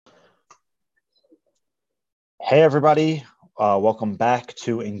Hey, everybody. Welcome back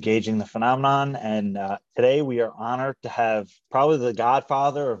to Engaging the Phenomenon. And today we are honored to have probably the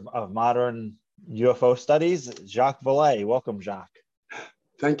godfather of modern UFO studies, Jacques Vallée. Welcome, Jacques.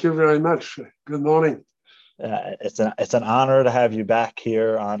 Thank you very much. Good morning. It's an honor to have you back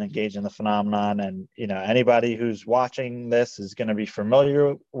here on Engaging the Phenomenon. And, anybody who's watching this is going to be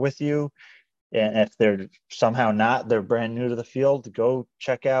familiar with you. And if they're somehow not, they're brand new to the field, go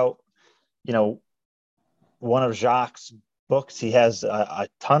check out, you know, one of Jacques' books. He has a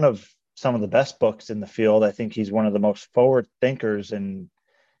ton of some of the best books in the field. I think he's one of the most forward thinkers in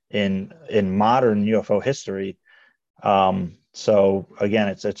modern UFO history. So again,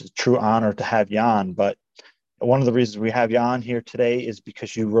 it's a true honor to have you on. But one of the reasons we have you on here today is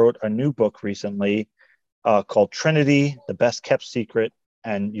because you wrote a new book recently called Trinity: The Best Kept Secret,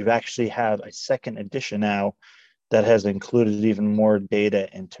 and you've actually have a second edition now that has included even more data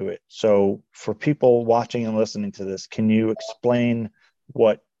into it. So for people watching and listening to this, can you explain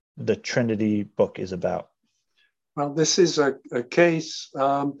what the Trinity book is about? Well, this is a case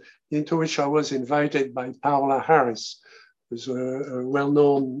into which I was invited by Paola Harris, who's a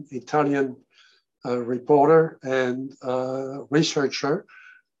well-known Italian reporter and researcher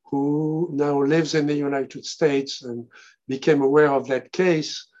who now lives in the United States and became aware of that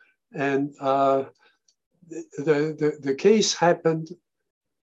case. And the case happened.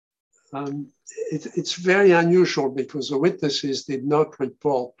 It's very unusual because the witnesses did not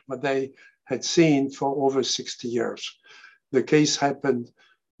report what they had seen for over 60 years. The case happened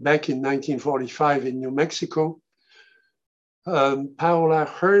back in 1945 in New Mexico. Paola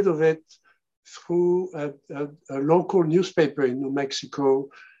heard of it through a local newspaper in New Mexico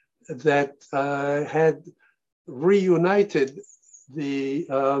that had reunited the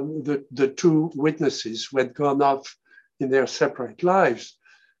two witnesses who had gone off in their separate lives.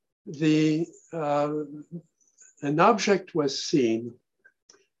 An object was seen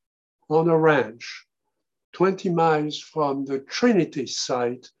on a ranch 20 miles from the Trinity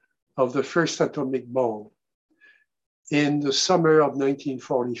site of the first atomic bomb in the summer of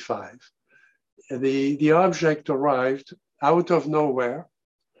 1945. The object arrived out of nowhere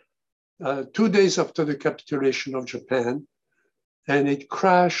 2 days after the capitulation of Japan, and it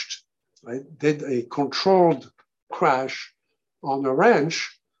crashed, did a controlled crash on a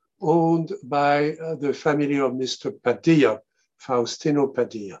ranch owned by the family of Mr. Padilla, Faustino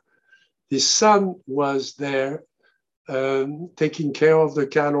Padilla. His son was there taking care of the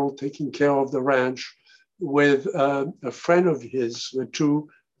cattle, taking care of the ranch with a friend of his. The two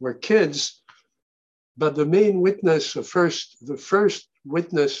were kids, but the main witness, the first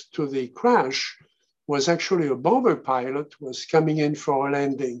witness to the crash was actually a bomber pilot who was coming in for a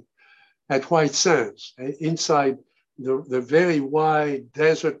landing at White Sands, inside the very wide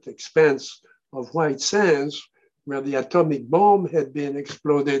desert expanse of White Sands, where the atomic bomb had been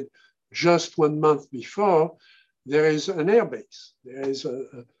exploded just 1 month before. There is an air base. There is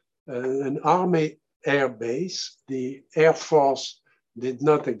an Army air base. The Air Force did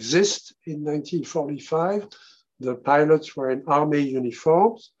not exist in 1945. The pilots were in Army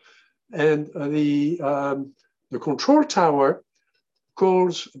uniforms. And the control tower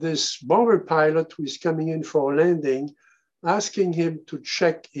calls this bomber pilot who is coming in for a landing, asking him to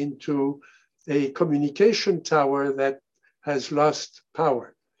check into a communication tower that has lost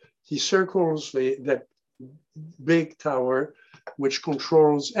power. He circles that big tower, which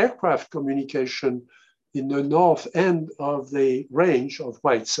controls aircraft communication in the north end of the range of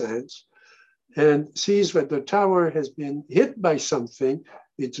White Sands, and sees that the tower has been hit by something.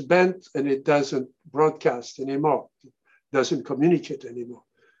 It's bent and it doesn't broadcast anymore. It doesn't communicate anymore.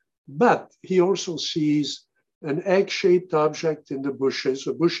 But he also sees an egg-shaped object in the bushes.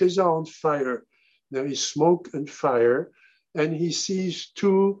 The bushes are on fire. There is smoke and fire. And he sees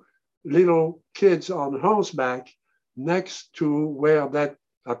two little kids on horseback next to where that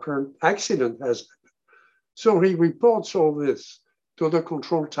apparent accident has happened. So he reports all this to the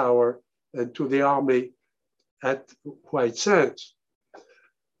control tower and to the Army at White Sands.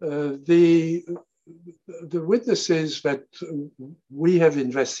 The witnesses that we have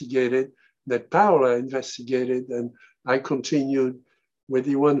investigated, that Paola investigated, and I continued with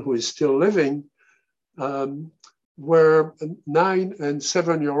the one who is still living, were 9 and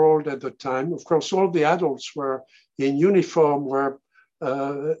 7-year-old at the time. Of course, all the adults were in uniform, were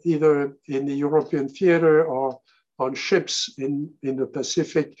either in the European theater or on ships in the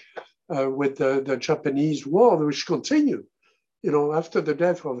Pacific with the Japanese war, which continued. After the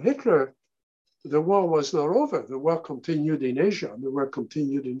death of Hitler, the war was not over. The war continued in Asia. The war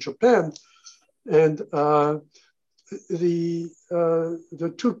continued in Japan. And the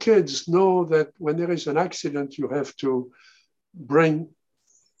two kids know that when there is an accident, you have to bring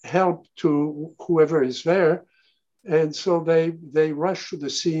help to whoever is there. And so they rush to the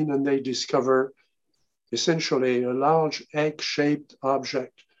scene and they discover essentially a large egg-shaped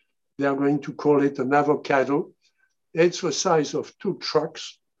object. They are going to call it an avocado. It's the size of 2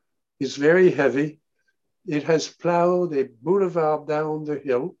 trucks. It's very heavy. It has plowed a boulevard down the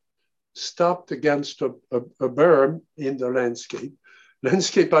hill, stopped against a berm in the landscape.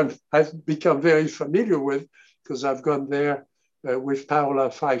 Landscape I've become very familiar with because I've gone there with Paola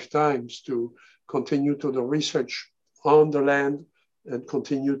 5 times to continue to the research on the land and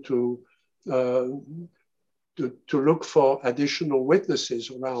continue to look for additional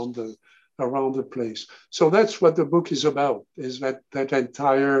witnesses around the place. So that's what the book is about, is that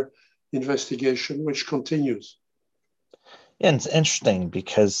entire investigation, which continues. Yeah, it's interesting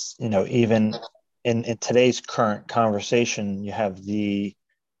because, even in today's current conversation, you have the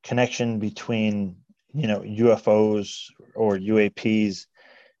connection between, UFOs or UAPs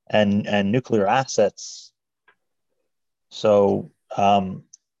and nuclear assets. So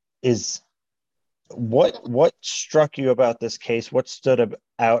what struck you about this case? What stood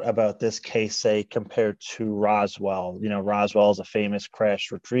out about this case, say, compared to Roswell? Roswell is a famous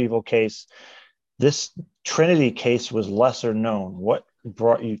crash retrieval case. This Trinity case was lesser known. What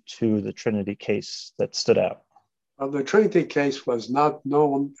brought you to the Trinity case that stood out? Well, the Trinity case was not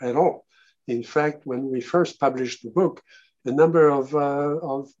known at all. In fact, when we first published the book, a number of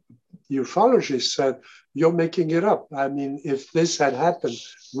ufologists said, "You're making it up. I mean, if this had happened,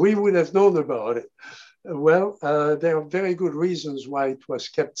 we would have known about it." Well, there are very good reasons why it was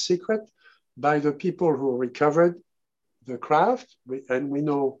kept secret by the people who recovered the craft, and we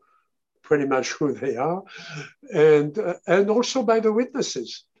know pretty much who they are, and also by the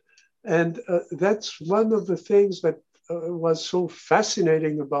witnesses. And that's one of the things that was so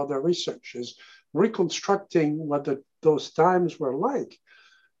fascinating about the research, is reconstructing what those times were like.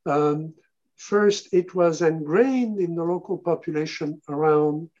 First, it was ingrained in the local population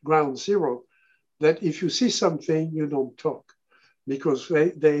around Ground Zero that if you see something, you don't talk, because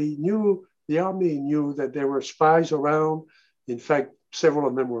they knew, the army knew that there were spies around. In fact, several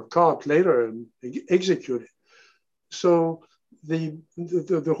of them were caught later and executed. So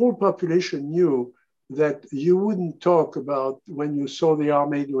the whole population knew that you wouldn't talk about when you saw the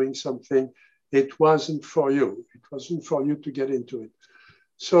army doing something. It wasn't for you. It wasn't for you to get into it.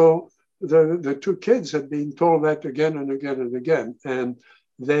 So the two kids had been told that again and again and again, and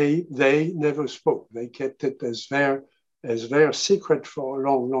they never spoke. They kept it as their secret for a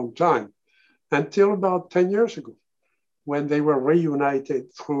long, long time, until about 10 years ago, when they were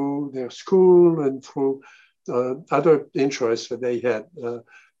reunited through their school and through other interests that they had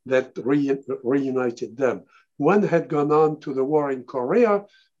that reunited them. One had gone on to the war in Korea.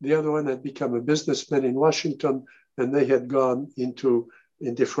 The other one had become a businessman in Washington, and they had gone in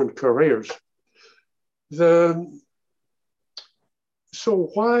different careers. So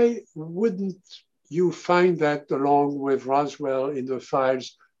why wouldn't you find that along with Roswell in the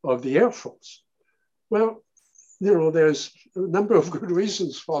files of the Air Force? Well, there's a number of good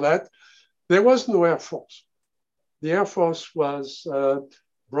reasons for that. There was no Air Force. The Air Force was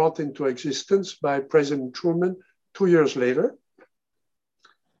brought into existence by President Truman 2 years later,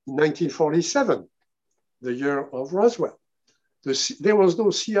 in 1947, the year of Roswell. There was no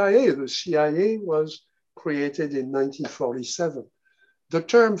CIA. The CIA was created in 1947. The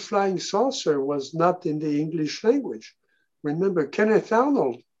term flying saucer was not in the English language. Remember, Kenneth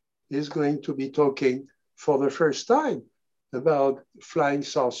Arnold is going to be talking for the first time about flying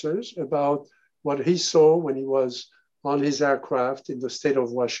saucers, about what he saw when he was on his aircraft in the state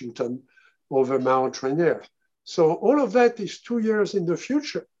of Washington over Mount Rainier. So all of that is 2 years in the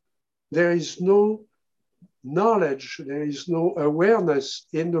future. There is no knowledge, there is no awareness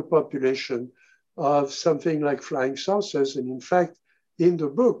in the population of something like flying saucers. And in fact, in the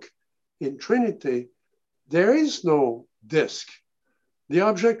book, in Trinity, there is no disk. The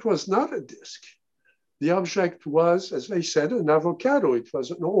object was not a disk. The object was, as they said, an avocado. It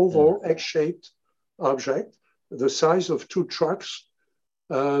was an oval, egg-shaped object, the size of 2 trucks.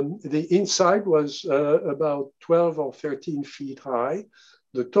 The inside was about 12 or 13 feet high.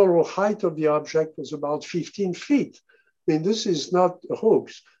 The total height of the object was about 15 feet. I mean, this is not a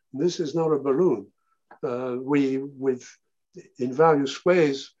hoax. This is not a balloon. In various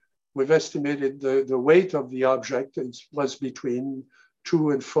ways, we've estimated the weight of the object. It was between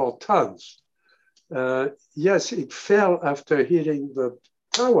 2 and 4 tons. Yes, it fell after hitting the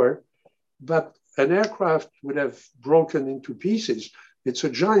tower, but an aircraft would have broken into pieces. It's a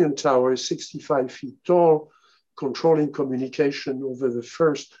giant tower, 65 feet tall, controlling communication over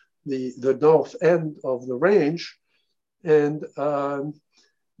the north end of the range. And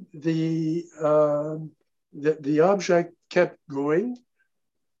the object kept going,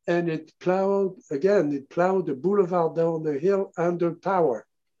 and it plowed the boulevard down the hill under power.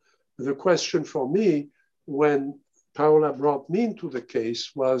 The question for me, when Paola brought me into the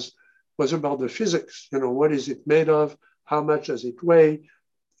case, was about the physics. You know, what is it made of? How much does it weigh?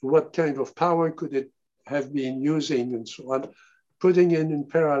 What kind of power could it have been using, and so on, putting it in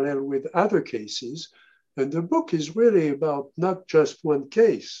parallel with other cases. And the book is really about not just one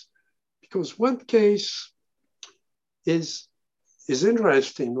case, because one case is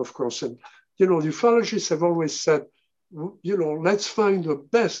interesting, of course. And, you know, ufologists have always said, you know, let's find the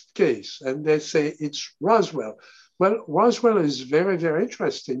best case. And they say it's Roswell. Well, Roswell is very, very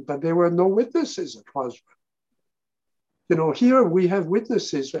interesting, but there were no witnesses at Roswell. You know, here we have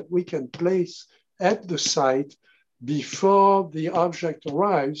witnesses that we can place at the site before the object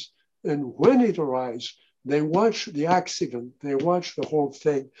arrives. And when it arrives, they watch the accident, they watch the whole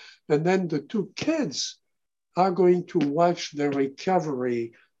thing. And then the two kids are going to watch the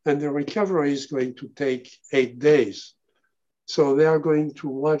recovery, and the recovery is going to take 8 days. So they are going to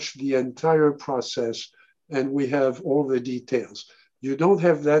watch the entire process, and we have all the details. You don't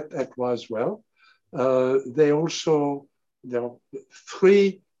have that at Roswell. There are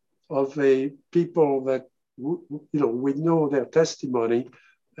 3 of the people that, you know, we know their testimony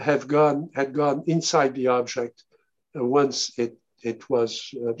had gone inside the object once it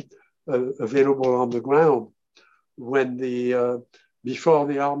was available on the ground when before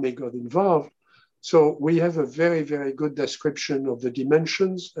the Army got involved. So we have a very, very good description of the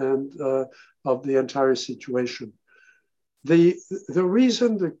dimensions and of the entire situation. The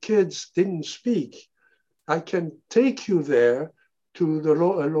reason the kids didn't speak, I can take you there to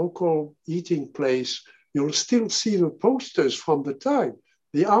a local eating place. You'll still see the posters from the time,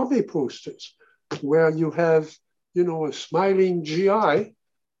 the Army posters, where you have, you know, a smiling GI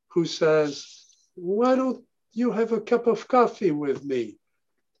who says, why don't you have a cup of coffee with me?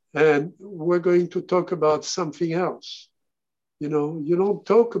 And we're going to talk about something else. You know, you don't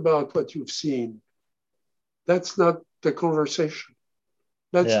talk about what you've seen. That's not the conversation.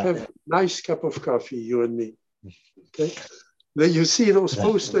 Let's have a nice cup of coffee, you and me. Okay. Then you see those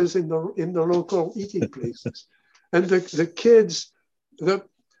posters in the local eating places. And the kids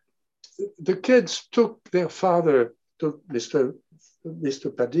took their father, took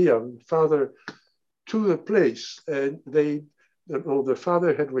Mr. Padilla, father, to the place, and the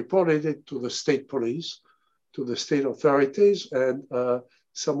father had reported it to the state police, to the state authorities, and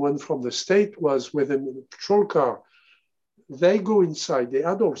someone from the state was with him in a patrol car. They go inside, the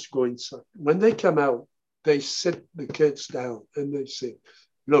adults go inside. When they come out, they sit the kids down and they say,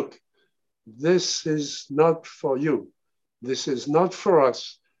 look, this is not for you. This is not for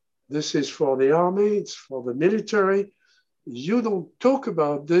us. This is for the Army, it's for the military. You don't talk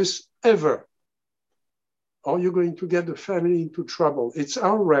about this ever, or you're going to get the family into trouble. It's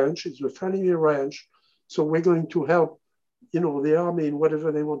our ranch, it's the family ranch, so we're going to help, you know, the Army in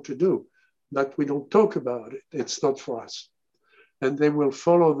whatever they want to do, but we don't talk about it. It's not for us. And they will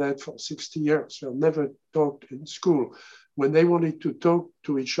follow that for 60 years. They'll never talk in school. When they wanted to talk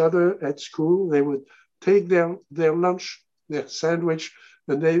to each other at school, they would take their lunch, their sandwich,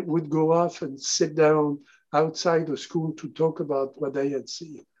 and they would go off and sit down outside the school to talk about what they had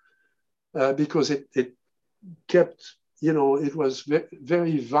seen. Because it kept, you know, it was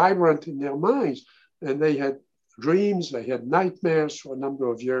very vibrant in their minds. And they had dreams, they had nightmares for a number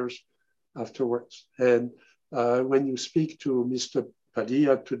of years afterwards. And when you speak to Mr.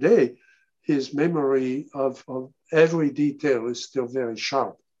 Padilla today, his memory of every detail is still very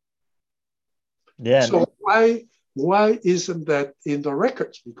sharp. Yeah. So why isn't that in the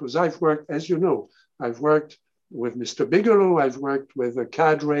records? Because I've worked, as you know, I've worked with Mr. Bigelow, I've worked with a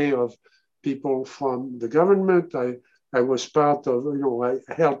cadre of people from the government. I was part of, you know, I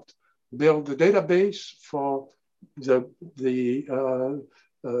helped build the database for the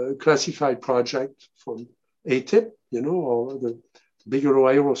classified project from ATIP, you know, or the Bigelow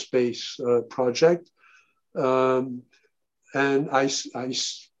Aerospace project. And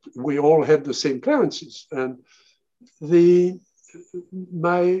we all had the same clearances. And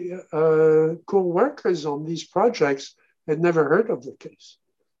my co-workers on these projects had never heard of the case.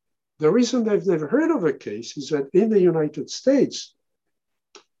 The reason they've never heard of a case is that in the United States,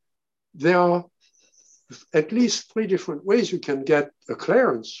 there are at least 3 different ways you can get a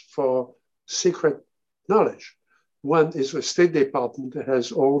clearance for secret knowledge. One is the State Department that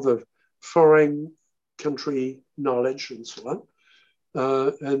has all the foreign country knowledge and so on.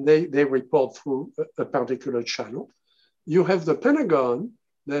 and they report through a particular channel. You have the Pentagon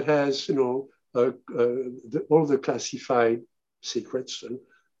that has, all the classified secrets,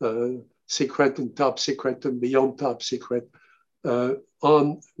 secret and top secret and beyond top secret,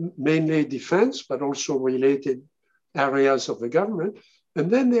 on mainly defense, but also related areas of the government. And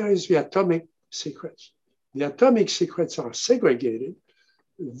then there is the atomic secrets. The atomic secrets are segregated.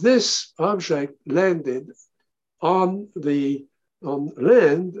 This object landed on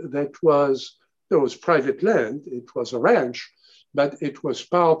land that was private land. It was a ranch, but it was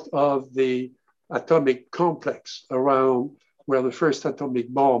part of the atomic complex around where the first atomic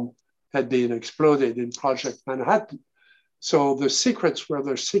bomb had been exploded in Project Manhattan. So the secrets were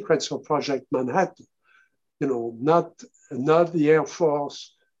the secrets of Project Manhattan, not the Air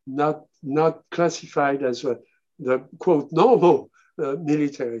Force, not classified as the quote normal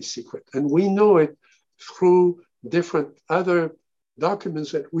military secret. And we know it through different other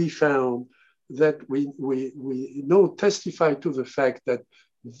documents that we found that we know testify to the fact that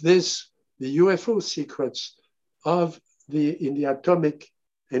the UFO secrets in the Atomic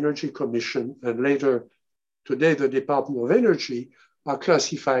Energy Commission and later today the Department of Energy are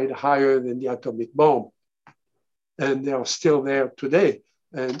classified higher than the atomic bomb. And they are still there today.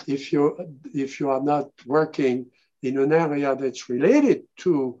 And if you are not working in an area that's related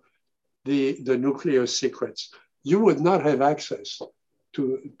to the nuclear secrets, you would not have access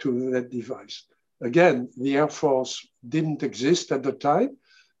to that device. Again, the Air Force didn't exist at the time.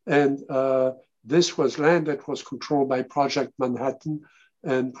 And this was land that was controlled by Project Manhattan,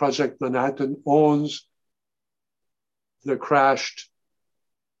 and Project Manhattan owns the crashed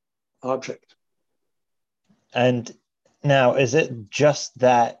object. And now, is it just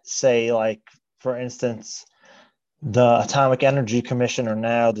that, say, like, for instance, the Atomic Energy Commission or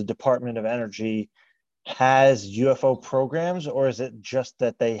now the Department of Energy has UFO programs, or is it just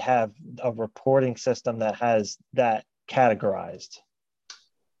that they have a reporting system that has that categorized?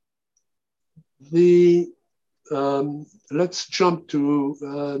 Let's jump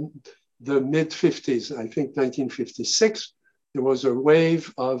to the mid-50s, I think 1956. There was a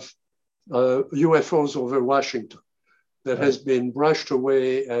wave of UFOs over Washington that has been brushed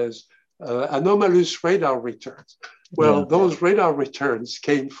away as anomalous radar returns. Well, those radar returns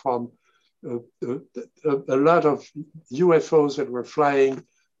came from a lot of UFOs that were flying,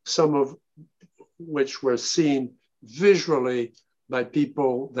 some of which were seen visually by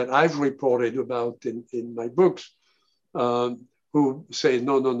people that I've reported about in my books, who say,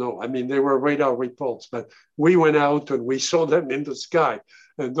 no. I mean, they were radar reports, but we went out and we saw them in the sky.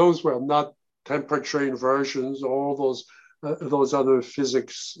 And those were not temperature inversions or all those other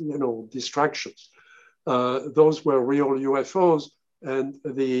physics, distractions. Those were real UFOs, and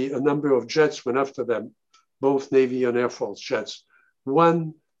a number of jets went after them, both Navy and Air Force jets.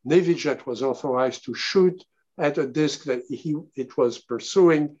 One Navy jet was authorized to shoot at a disk that it was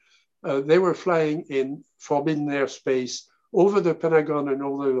pursuing. They were flying in forbidden airspace over the Pentagon and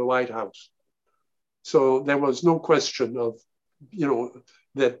over the White House. So there was no question of,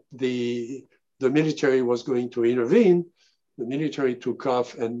 that the military was going to intervene. The military took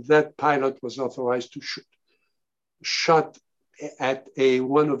off, and that pilot was authorized to shoot. Shot at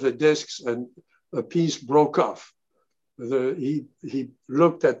one of the disks, and a piece broke off. He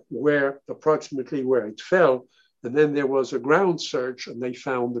looked at approximately where it fell, and then there was a ground search, and they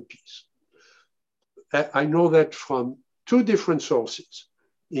found the piece. I know that from two different sources,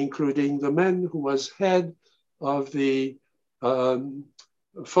 including the man who was head of the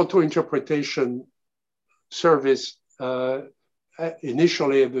photo interpretation service,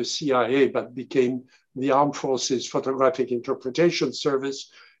 initially at the CIA, but became the Armed Forces Photographic Interpretation Service.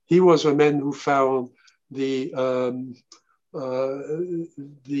 He was a man who found the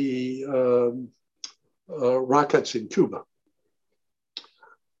rockets in Cuba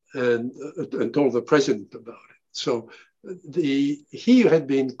and told the president about it. So he had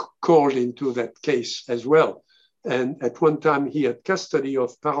been called into that case as well. And at one time he had custody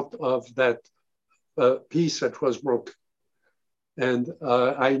of part of that piece that was broken. And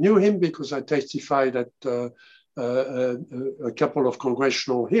I knew him because I testified at a couple of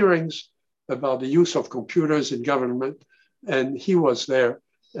congressional hearings about the use of computers in government. And he was there,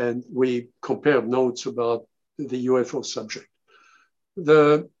 and we compared notes about the UFO subject.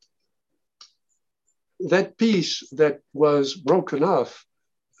 That piece that was broken off,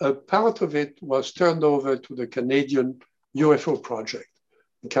 a part of it was turned over to the Canadian UFO project.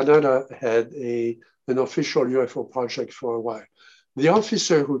 Canada had an official UFO project for a while. The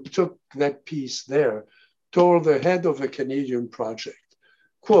officer who took that piece there told the head of the Canadian project,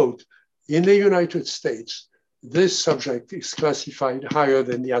 quote, in the United States, this subject is classified higher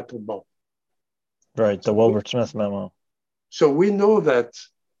than the atom bomb. Right, the Wilbur-Smith memo. So we know that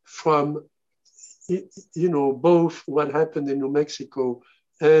from, both what happened in New Mexico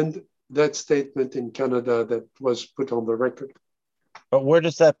and that statement in Canada that was put on the record. But where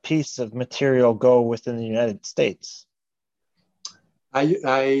does that piece of material go within the United States? I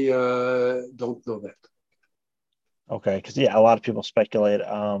don't know that. Okay, because a lot of people speculate. There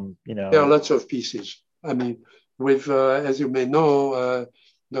are lots of pieces. I mean, with as you may know,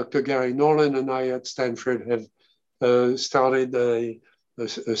 Dr. Gary Nolan and I at Stanford have started a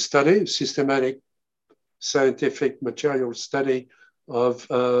study, systematic scientific material study of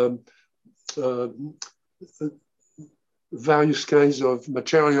various kinds of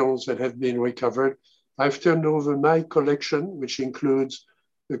materials that have been recovered. I've turned over my collection, which includes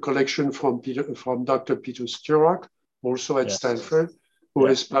the collection from Dr. Peter Sturrock, also at Stanford, who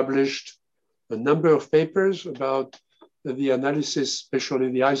has published a number of papers about the analysis,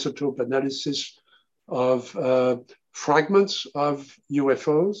 especially the isotope analysis of fragments of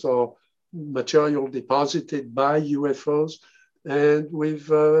UFOs or material deposited by UFOs. And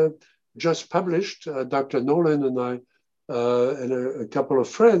we've just published, Dr. Nolan and I, and a couple of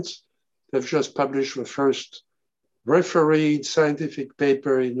friends have just published the first refereed scientific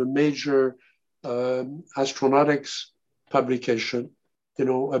paper in a major astronautics publication,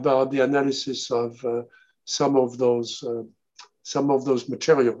 about the analysis of some of those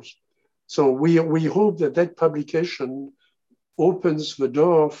materials. So we hope that publication opens the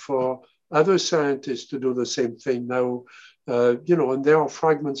door for other scientists to do the same thing now. And there are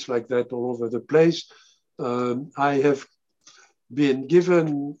fragments like that all over the place. I have been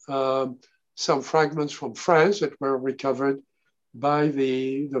given some fragments from France that were recovered by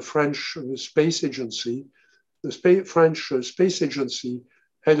the French Space Agency. The French Space Agency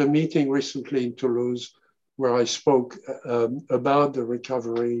had a meeting recently in Toulouse where I spoke about the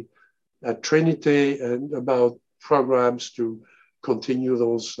recovery at Trinity and about programs to continue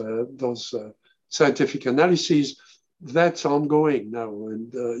those scientific analyses. That's ongoing now,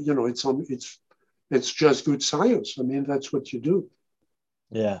 and it's just good science. I mean, that's what you do.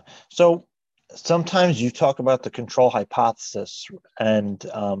 Yeah. So sometimes you talk about the control hypothesis, and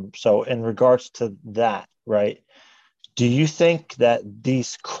so in regards to that, right? Do you think that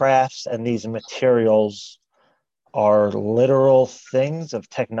these crafts and these materials are literal things of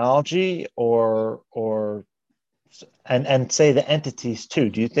technology, or say the entities too?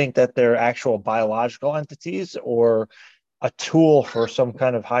 Do you think that they're actual biological entities or a tool for some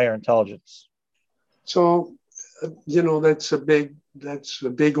kind of higher intelligence? So, that's a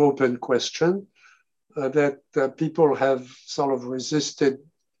big open question that people have sort of resisted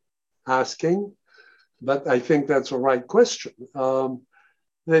asking, but I think that's a right question.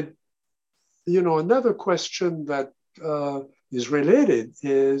 Another question that is related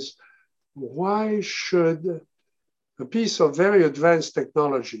is, why should a piece of very advanced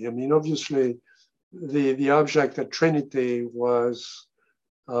technology, I mean, obviously the object at Trinity was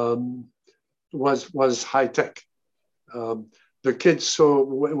high tech. The kids saw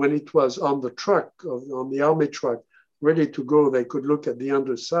when it was on the truck, on the Army truck, ready to go, they could look at the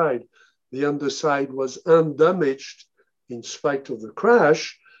underside. The underside was undamaged in spite of the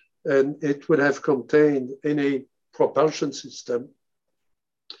crash, and it would have contained any propulsion system.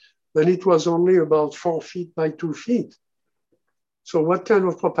 And it was only about 4 feet by 2 feet. So what kind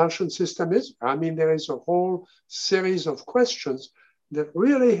of propulsion system is it? I mean, there is a whole series of questions that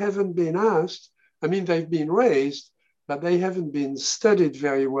really haven't been asked. I mean, they've been raised, but they haven't been studied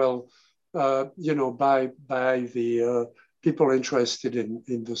very well, by the people interested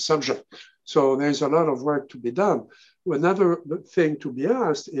in the subject. So there's a lot of work to be done. Another thing to be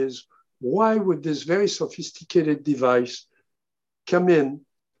asked is, why would this very sophisticated device come in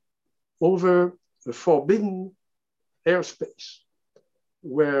over the forbidden airspace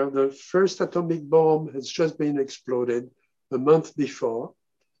where the first atomic bomb has just been exploded a month before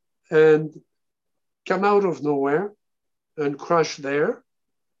and come out of nowhere and crash there?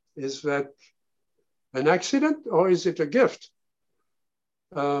 Is that an accident or is it a gift?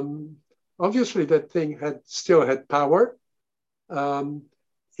 Obviously, that thing still had power.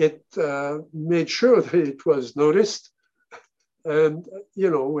 It made sure that it was noticed. And,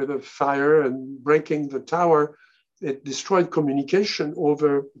 with a fire and breaking the tower, it destroyed communication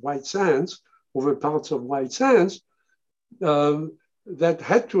over White Sands, over parts of White Sands, that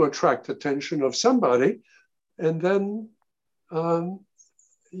had to attract attention of somebody. And then,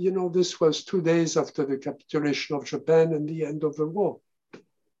 this was 2 days after the capitulation of Japan and the end of the war.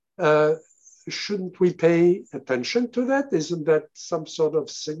 Shouldn't we pay attention to that? Isn't that some sort of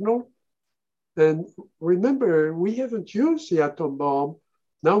signal? And remember, we haven't used the atom bomb.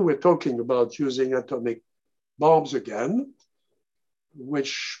 Now we're talking about using atomic bombs again,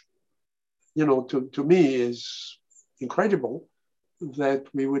 which, to me is incredible that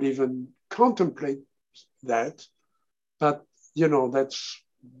we would even contemplate that. But, that's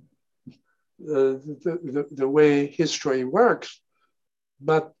the way history works.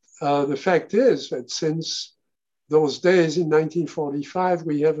 But the fact is that since those days in 1945,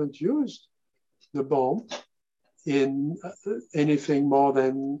 we haven't used the bomb in anything more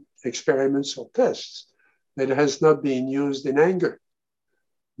than experiments or tests. It has not been used in anger.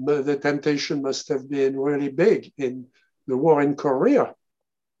 But the temptation must have been really big in the war in Korea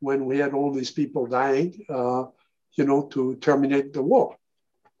when we had all these people dying, to terminate the war.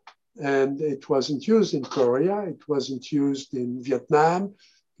 And it wasn't used in Korea. It wasn't used in Vietnam.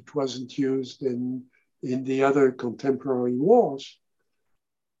 It wasn't used in the other contemporary wars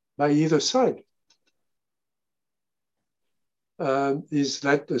by either side. Is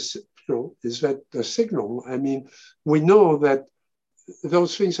that the signal? I mean, we know that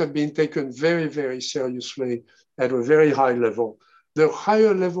those things have been taken very, very seriously at a very high level. The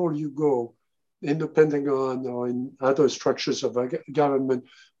higher level you go in the Pentagon or in other structures of government,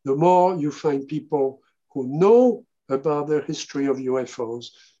 the more you find people who know about the history of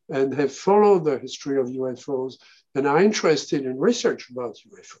UFOs and have followed the history of UFOs and are interested in research about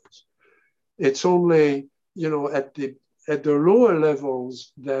UFOs. It's only, at the lower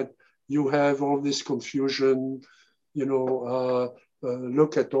levels that you have all this confusion,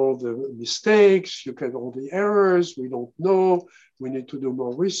 look at all the mistakes, look at all the errors, we don't know, we need to do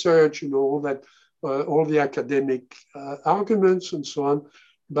more research, all that, all the academic arguments and so on.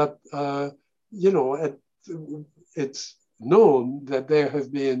 But, it's known that there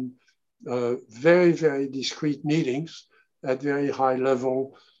have been very, very discrete meetings at very high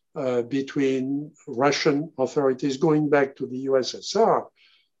level between Russian authorities going back to the USSR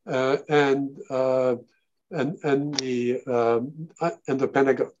and the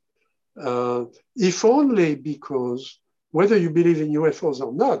Pentagon. If only because whether you believe in UFOs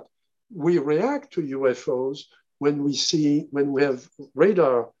or not, we react to UFOs when we have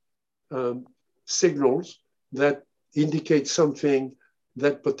radar signals that indicate something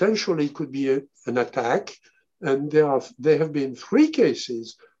that potentially could be an attack. And there have been 3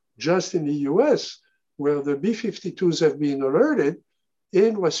 cases just in the US where the B-52s have been alerted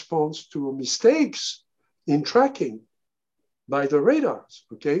in response to mistakes in tracking by the radars,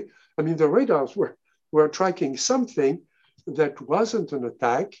 okay? I mean, the radars were tracking something that wasn't an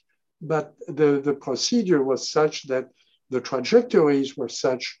attack, but the procedure was such that the trajectories were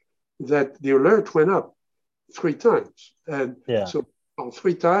such that the alert went up 3 times. And so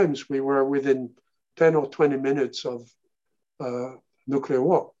 3 times we were within 10 or 20 minutes of nuclear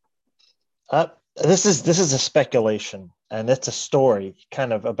war. This is a speculation, and it's a story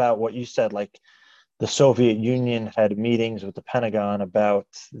kind of about what you said, like the Soviet Union had meetings with the Pentagon about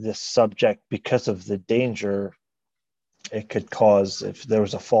this subject because of the danger it could cause if there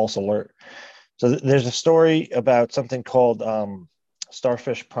was a false alert. So there's a story about something called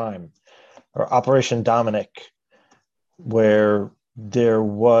Starfish Prime or Operation Dominic, where there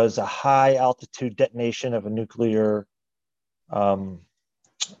was a high altitude detonation of a nuclear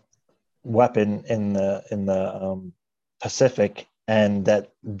weapon in the Pacific, and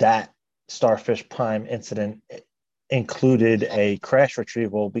that Starfish Prime incident included a crash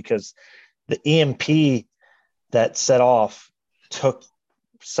retrieval because the EMP that set off took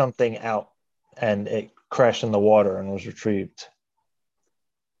something out and it crashed in the water and was retrieved.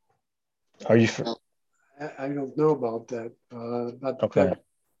 Are you? I don't know about that, but okay.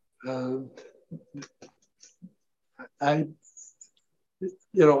 I'm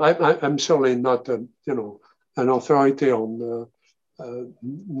certainly not an authority on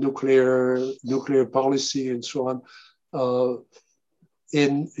nuclear policy and so on.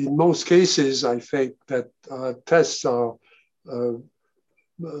 In most cases, I think that tests are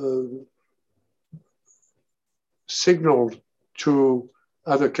signaled to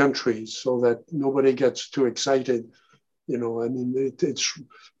other countries so that nobody gets too excited. It's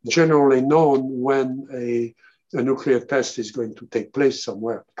generally known when a nuclear test is going to take place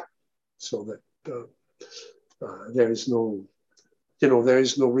somewhere, so that there is no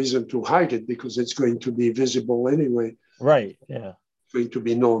reason to hide it because it's going to be visible anyway. Right. Yeah. It's going to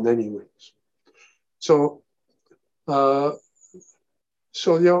be known anyways. So, the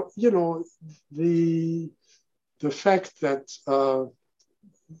fact that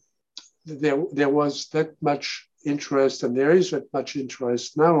there was that much interest, and there is that much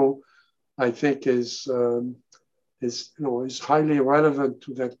interest now, I think is highly relevant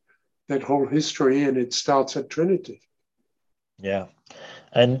to that whole history, and it starts at Trinity. Yeah.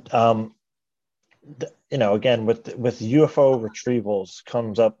 And again, with UFO retrievals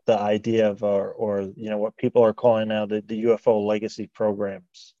comes up the idea of or what people are calling now the UFO legacy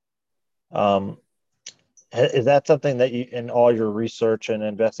programs. Is that something that you, in all your research and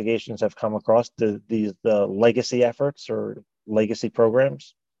investigations, have come across the legacy efforts or legacy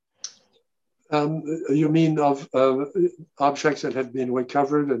programs? You mean of objects that have been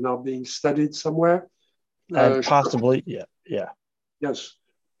recovered and are being studied somewhere? And possibly, sure. yeah. Yes.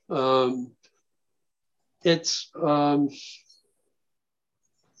 It's,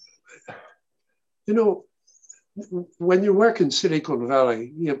 when you work in Silicon Valley,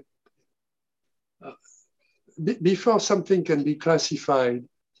 before something can be classified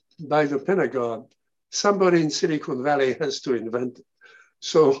by the Pentagon, somebody in Silicon Valley has to invent it.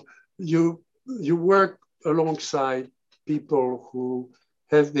 So you work alongside people who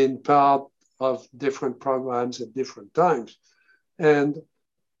have been part of different programs at different times. And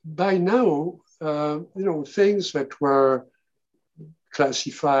by now, things that were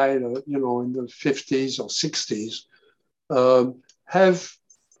classified, in the 50s or 60s, have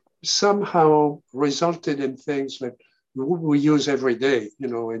somehow resulted in things that we use every day,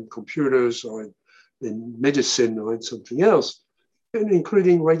 in computers or in medicine or in something else, and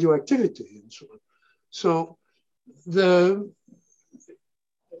including radioactivity and so on. So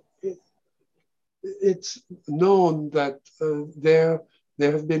it's known that there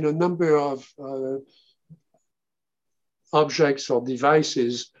have been a number of objects or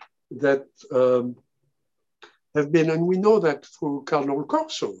devices that have been, and we know that through Cardinal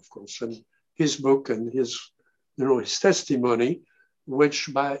Corso, of course, and his book and his testimony, which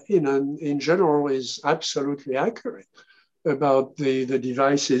in general is absolutely accurate about the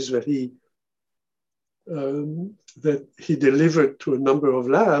devices that he delivered to a number of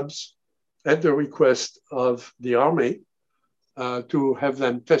labs at the request of the Army to have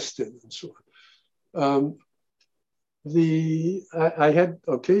them tested and so on. I had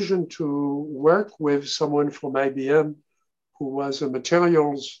occasion to work with someone from IBM who was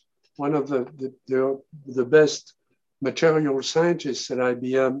one of the best material scientists at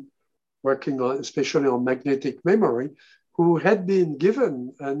IBM, working on, especially on magnetic memory, who had been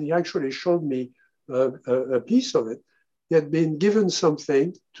given, and he actually showed me a piece of it, he had been given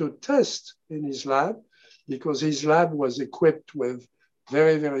something to test in his lab because his lab was equipped with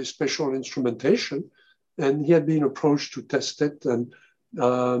very, very special instrumentation. And he had been approached to test it, and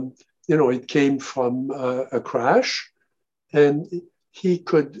it came from a crash, and he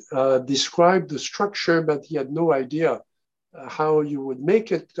could describe the structure, but he had no idea how you would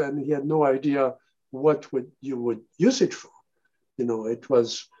make it, and he had no idea what you would use it for. It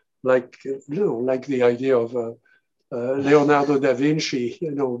was like the idea of Leonardo da Vinci,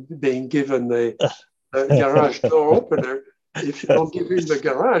 being given a garage door opener. If you don't give him the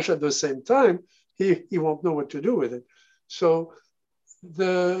garage at the same time, he won't know what to do with it. So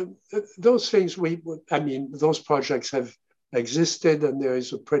those things those projects have existed, and there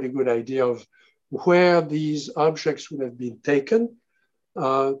is a pretty good idea of where these objects would have been taken.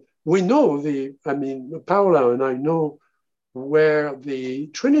 We know Paola and I know where the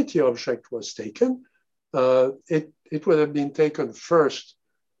Trinity object was taken. It would have been taken first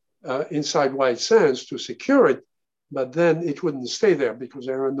inside White Sands to secure it, but then it wouldn't stay there because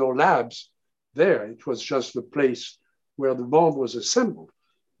there are no labs there. It was just the place where the bomb was assembled.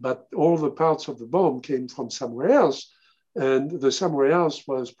 But all the parts of the bomb came from somewhere else. And the somewhere else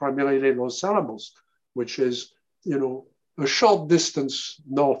was primarily Los Alamos, which is, a short distance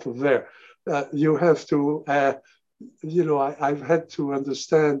north of there. You have to, I've had to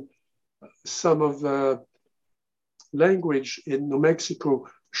understand some of the language in New Mexico.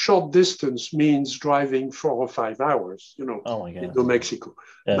 Short distance means driving 4 or 5 hours, in New Mexico.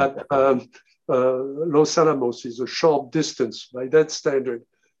 Yeah. But Los Alamos is a short distance, by that standard,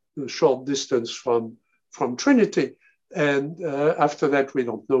 a short distance from Trinity. And after that, we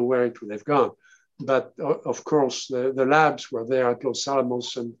don't know where it would have gone. But of course, the labs were there at Los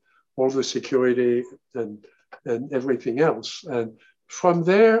Alamos and all the security and everything else. And from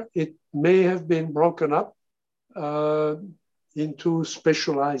there, it may have been broken up into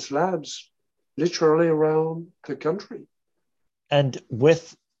specialized labs, literally around the country. And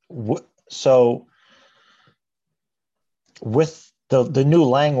with the new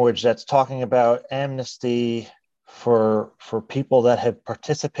language that's talking about amnesty for people that have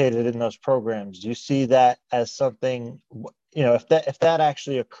participated in those programs, do you see that as something, if that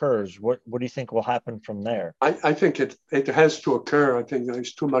actually occurs, what do you think will happen from there? I think it has to occur. I think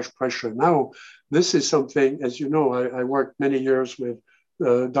there's too much pressure now. This is something, as you know, I worked many years with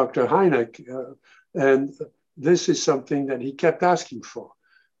Dr. Hynek, and this is something that he kept asking for.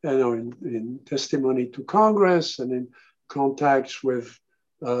 You know, in testimony to Congress and in contacts with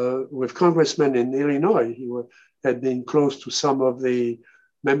congressmen in Illinois. He had been close to some of the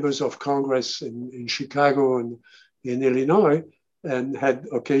members of Congress in Chicago and in Illinois, and had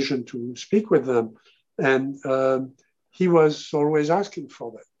occasion to speak with them. And he was always asking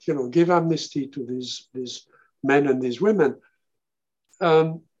for that. You know, give amnesty to these men and these women.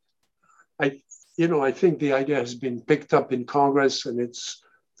 I think the idea has been picked up in Congress, and it's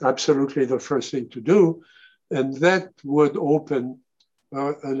absolutely the first thing to do. And that would open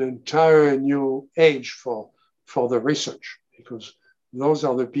an entire new age for the research, because those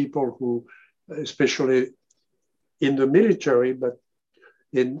are the people who, especially in the military, but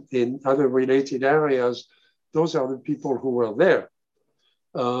in other related areas, those are the people who were there.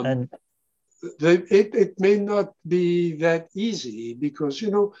 And it may not be that easy because,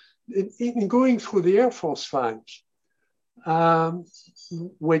 you know, in going through the Air Force files,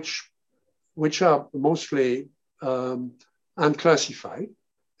 which are mostly unclassified.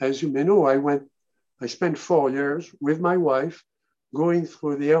 As you may know, I spent 4 years with my wife going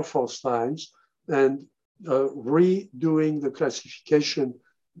through the Air Force files and redoing the classification.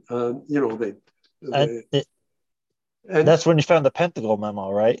 And that's when you found the Pentagon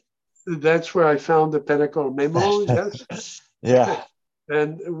memo, right? That's where I found the Pentagon memo, yes. Yeah.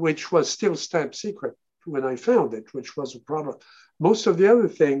 And which was still stamped secret when I found it, which was a problem. Most of the other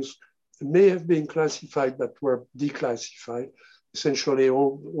things may have been classified, but were declassified. Essentially,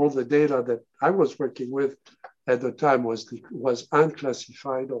 all the data that I was working with at the time was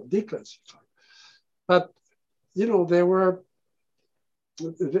unclassified or declassified. But, you know, there were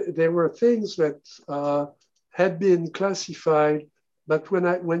things that had been classified, but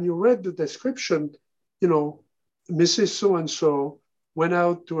when you read the description, you know, Mrs. So-and-so went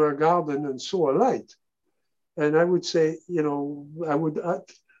out to her garden and saw a light. And I would say, you know, I would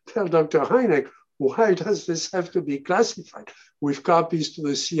tell Dr. Hynek, why does this have to be classified with copies to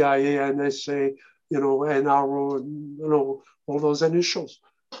the CIA, NSA, you know, NRO, and, you know, all those initials?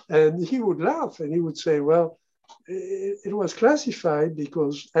 And he would laugh and he would say, well, it was classified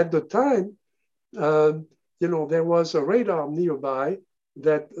because at the time, you know, there was a radar nearby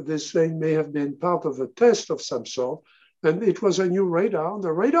that this thing may have been part of a test of some sort. And it was a new radar, and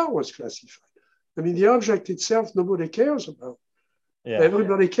the radar was classified. I mean, the object itself, nobody cares about. Yeah.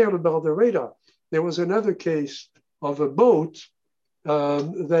 Everybody cared about the radar. There was another case of a boat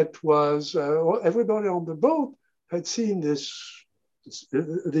that was, everybody on the boat had seen this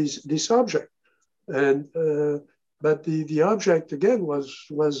object. And, but the object, again,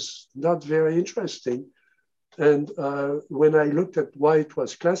 was not very interesting. And when I looked at why it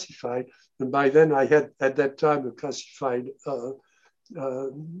was classified, and by then I had at that time a classified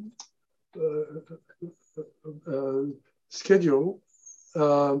schedule.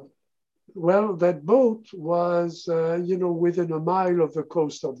 Well, that boat was, you know, within a mile of the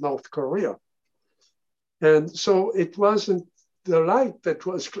coast of North Korea. And so it wasn't the light that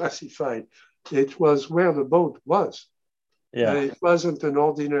was classified. It was where the boat was. Yeah. It wasn't an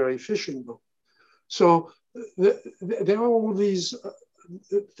ordinary fishing boat. So there are all these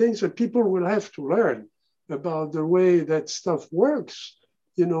things that people will have to learn about the way that stuff works,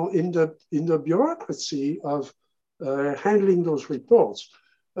 you know, in the bureaucracy of handling those reports.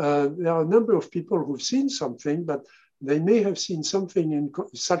 There are a number of people who've seen something, but they may have seen something in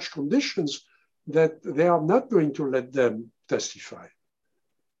such conditions that they are not going to let them testify.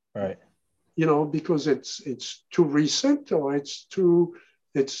 Right. You know, because it's too recent, or it's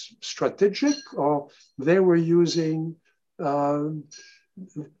strategic, or they were using, you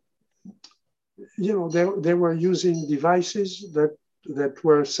know, they were using devices that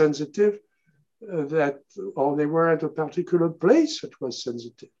were sensitive, or they were at a particular place that was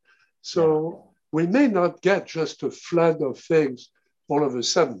sensitive. So we may not get just a flood of things all of a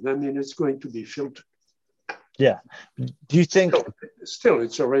sudden. I mean, it's going to be filtered. Yeah. Do you think still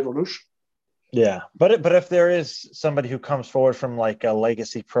it's a revolution? Yeah, but if there is somebody who comes forward from like a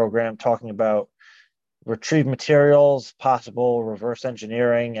legacy program talking about retrieve materials, possible reverse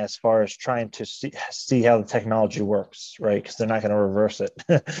engineering as far as trying to see how the technology works, right? Because they're not going to reverse it.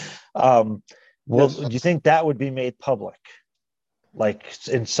 Yes. Do you think that would be made public, like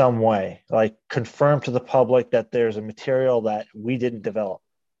in some way, like confirm to the public that there's a material that we didn't develop?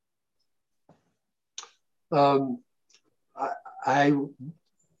 I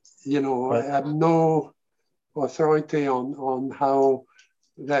have no authority on how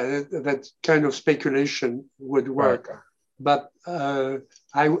that kind of speculation would work. But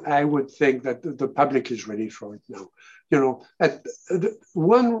I would think that the public is ready for it now. You know,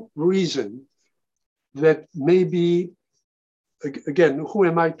 one reason that maybe, again, who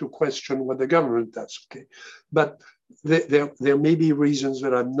am I to question what the government does? Okay, but there may be reasons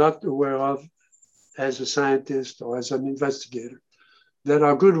that I'm not aware of as a scientist or as an investigator that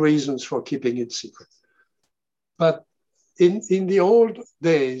are good reasons for keeping it secret. But in the old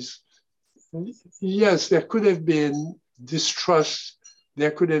days, yes, there could have been distrust,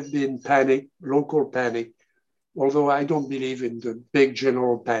 there could have been panic, local panic, although I don't believe in the big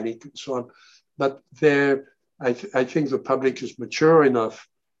general panic and so on. But I think the public is mature enough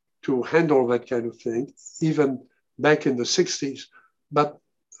to handle that kind of thing, even back in the 60s. But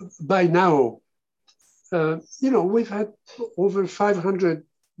by now, we've had over 500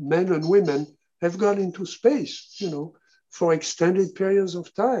 men and women have gone into space, for extended periods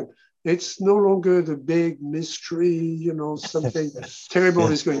of time. It's no longer the big mystery, something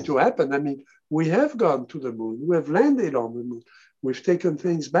terrible is going to happen. I mean, we have gone to the moon. We have landed on the moon. We've taken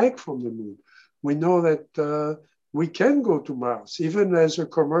things back from the moon. We know that we can go to Mars, even as a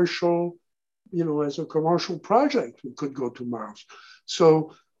commercial, project, we could go to Mars.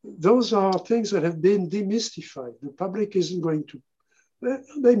 So those are things that have been demystified. The public isn't going to,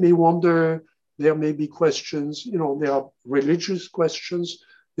 they may wonder, there may be questions, there are religious questions,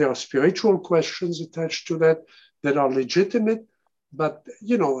 there are spiritual questions attached to that are legitimate, but,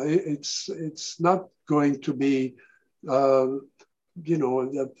 it's not going to be, a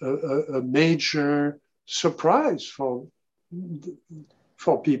major surprise for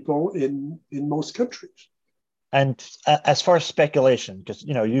people in most countries. And as far as speculation, because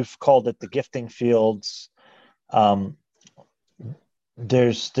you've called it the gifting fields,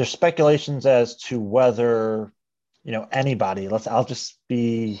 there's speculations as to whether anybody. I'll just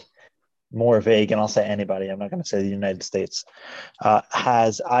be more vague and I'll say anybody. I'm not going to say the United States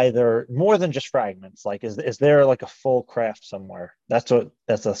has either more than just fragments. Like, is there like a full craft somewhere? That's a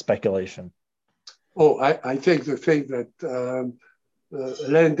speculation. Oh, I think the thing that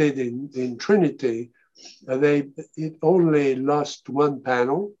landed in Trinity, it only lost one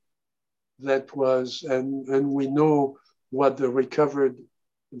panel. That was, and we know what the recovered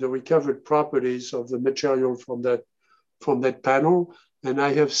properties of the material from that panel. And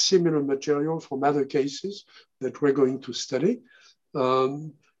I have similar material from other cases that we're going to study.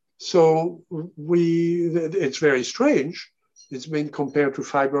 So it's very strange. It's been compared to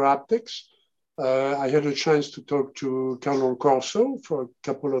fiber optics. I had a chance to talk to Colonel Corso for a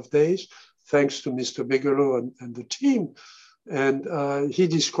couple of days, thanks to Mr. Bigelow and the team. And he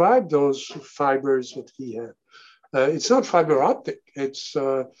described those fibers that he had. It's not fiber optic. It's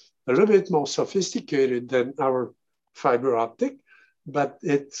a little bit more sophisticated than our fiber optic, but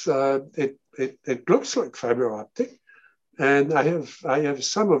it looks like fiber optic. And I have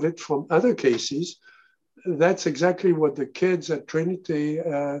some of it from other cases. That's exactly what the kids at Trinity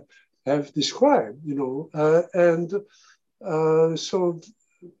have described, so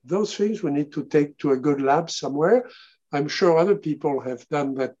those things we need to take to a good lab somewhere. I'm sure other people have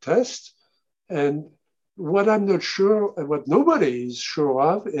done that test. And what I'm not sure, what nobody is sure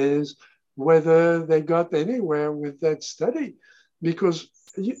of, is whether they got anywhere with that study. Because,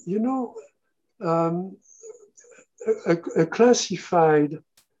 a classified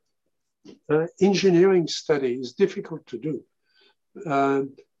engineering study is difficult to do.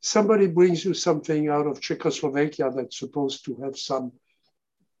 Somebody brings you something out of Czechoslovakia that's supposed to have some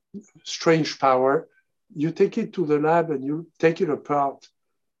strange power. You take it to the lab and you take it apart.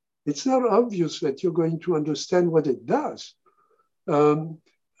 It's not obvious that you're going to understand what it does.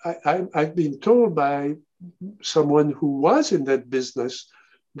 I've been told by someone who was in that business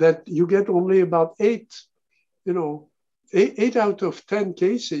that you get only about 8 out of 10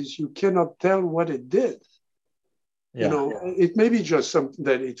 cases, you cannot tell what it did. Yeah. It may be just something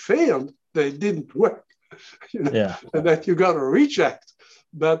that it failed, that it didn't work, and that you got a reject.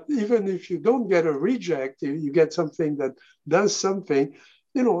 But even if you don't get a reject, you get something that does something,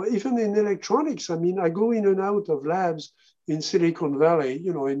 even in electronics. I mean, I go in and out of labs in Silicon Valley,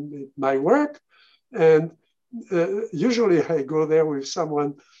 in my work. And usually I go there with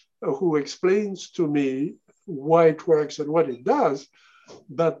someone who explains to me why it works and what it does.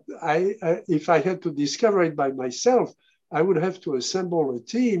 But if I had to discover it by myself, I would have to assemble a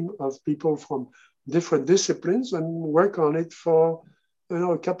team of people from different disciplines and work on it for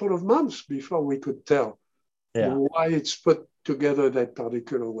a couple of months before we could tell why it's put together that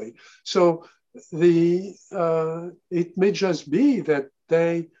particular way. So it may just be that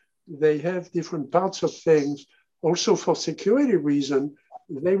they have different parts of things. Also, for security reason,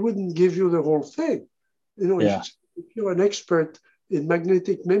 they wouldn't give you the whole thing. if you're an expert in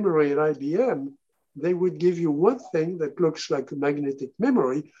magnetic memory at IBM, they would give you one thing that looks like a magnetic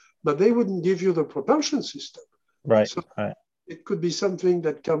memory, but they wouldn't give you the propulsion system. Right. So right. it could be something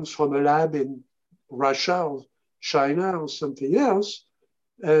that comes from a lab in Russia or China or something else,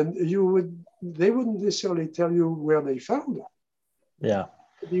 and they wouldn't necessarily tell you where they found it. Yeah.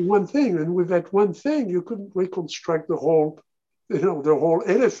 It could be one thing, and with that one thing, you couldn't reconstruct the whole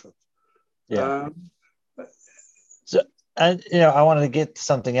elephant. Yeah. So, and I wanted to get to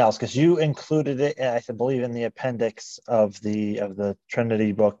something else because you included it, I believe, in the appendix of the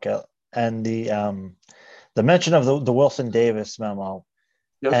Trinity book, and the mention of the Wilson Davis memo.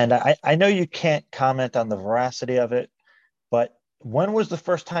 Yes. And I know you can't comment on the veracity of it, but when was the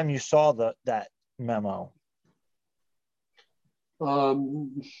first time you saw that memo? Well,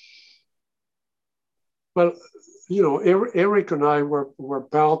 Eric and I were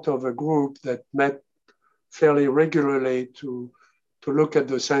part of a group that met fairly regularly to look at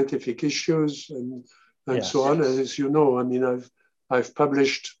the scientific issues and yes. so on. As you know, I mean, I've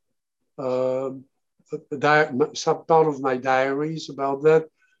published some part of my diaries about that,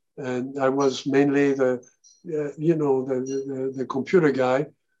 and I was mainly the computer guy,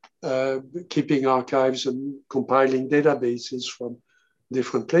 keeping archives and compiling databases from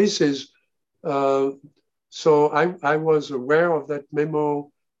different places. So I was aware of that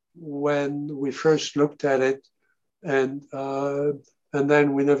memo when we first looked at it, and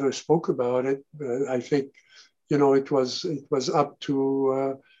then we never spoke about it. I think, it was up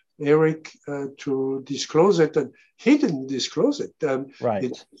to Eric to disclose it, and he didn't disclose it. Right.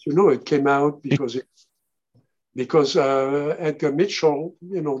 It came out because Edgar Mitchell,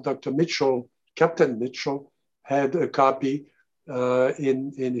 Dr. Mitchell, Captain Mitchell, had a copy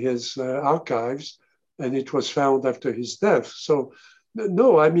in his archives, and it was found after his death. So,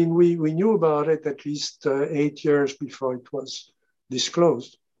 no, I mean, we knew about it at least 8 years before it was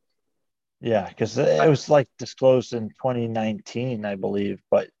disclosed. Yeah, because it was disclosed in 2019, I believe,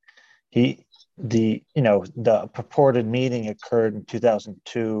 but the purported meeting occurred in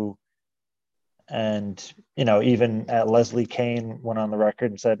 2002. And, even Leslie Kean went on the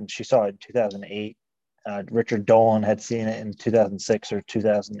record and said she saw it in 2008. Richard Dolan had seen it in 2006 or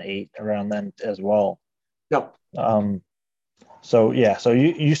 2008, around then as well. Yeah. So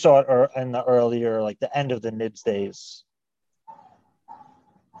you saw it in the earlier, the end of the NIDS days.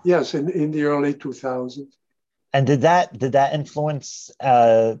 Yes, in the early 2000s. And did that influence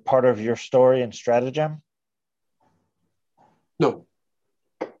part of your story and Stratagem? No.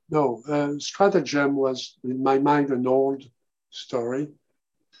 Stratagem was, in my mind, an old story.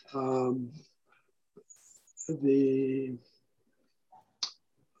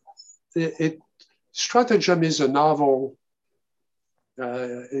 Stratagem is a novel.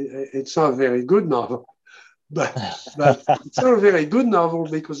 It's not a very good novel, but it's not a very good novel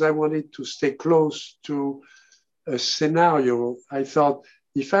because I wanted to stay close to a scenario. I thought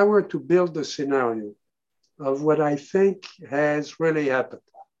if I were to build a scenario of what I think has really happened,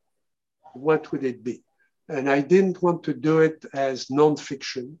 what would it be? And I didn't want to do it as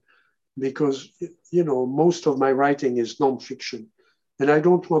nonfiction because, most of my writing is nonfiction. And I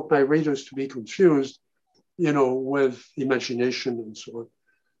don't want my readers to be confused, with imagination and so on.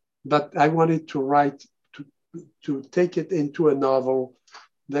 But I wanted to write, to take it into a novel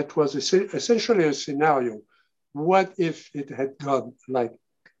that was essentially a scenario. What if it had gone like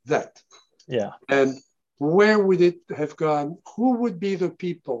that? Yeah. And where would it have gone? Who would be the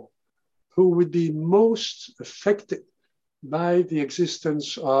people who would be most affected by the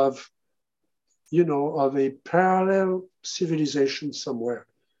existence of a parallel civilization somewhere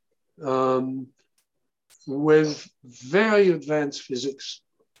with very advanced physics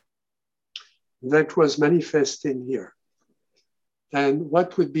that was manifesting here? And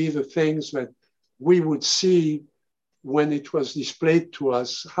what would be the things that we would see when it was displayed to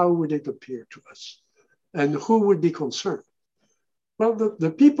us? How would it appear to us? And who would be concerned? Well, the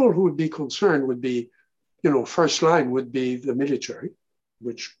people who would be concerned would be, first line would be the military,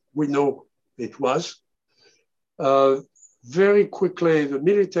 which we know it was. Very quickly, the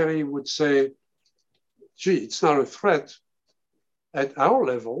military would say, gee, it's not a threat at our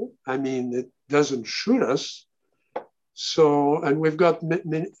level. I mean, it doesn't shoot us. So, and we've got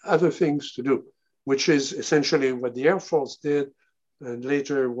many other things to do, which is essentially what the Air Force did, and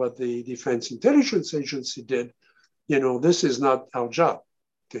later what the Defense Intelligence Agency did. This is not our job,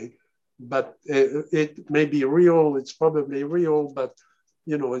 okay? But it may be real, it's probably real, but,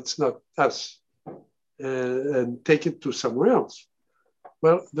 it's not us. And take it to somewhere else.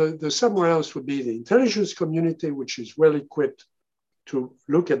 Well, the somewhere else would be the intelligence community, which is well equipped to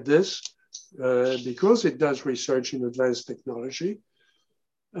look at this. because it does research in advanced technology,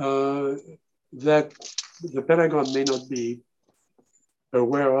 that the Pentagon may not be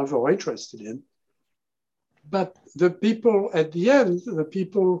aware of or interested in. But the people at the end, the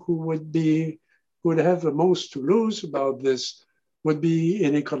people who would have the most to lose about this would be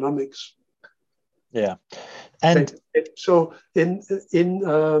in economics. Yeah, and so in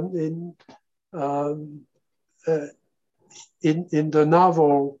the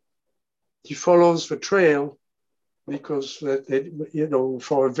novel, he follows the trail because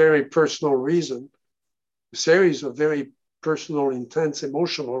for a very personal reason, a series of very personal, intense,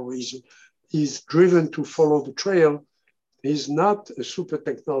 emotional reasons. He's driven to follow the trail. He's not a super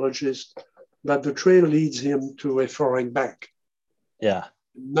technologist, but the trail leads him to a foreign bank. Yeah.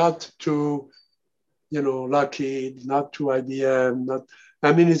 Not to, Lockheed, not to IBM,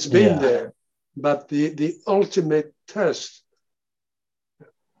 it's been there, but the ultimate test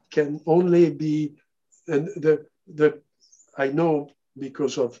can only be, and I know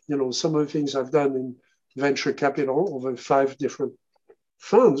because of, some of the things I've done in venture capital over 5 different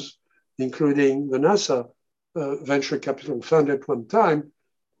funds, including the NASA venture capital fund at one time.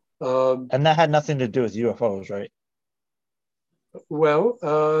 And that had nothing to do with UFOs, right? Well,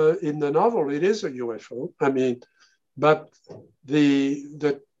 in the novel, it is a UFO. But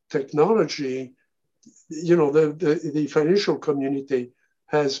the technology, the financial community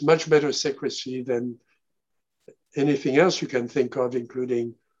has much better secrecy than anything else you can think of,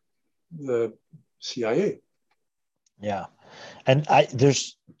 including the CIA. Yeah. And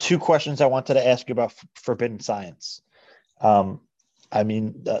there's 2 questions I wanted to ask you about forbidden science. The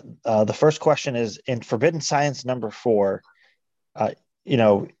first question is, in Forbidden Science number 4,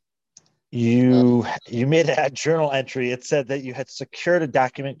 you made a journal entry. It said that you had secured a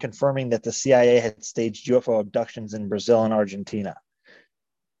document confirming that the CIA had staged UFO abductions in Brazil and Argentina.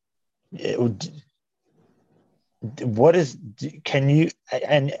 Can you,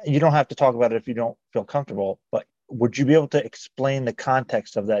 and you don't have to talk about it if you don't feel comfortable, but would you be able to explain the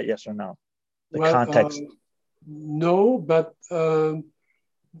context of that, yes or no? Context. No, but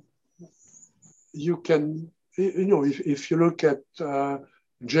you can, if you look at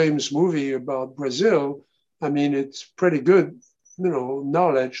James' movie about Brazil, it's pretty good,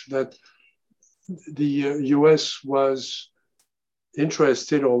 knowledge that the US was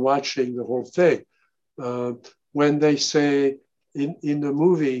interested or watching the whole thing. When they say in the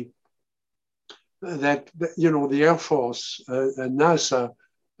movie that, the Air Force and NASA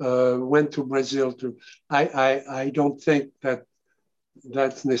went to Brazil I don't think that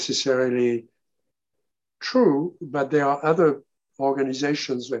that's necessarily true, but there are other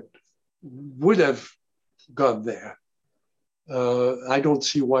organizations that would have gone there. I don't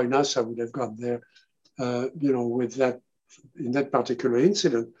see why NASA would have gone there, with that, in that particular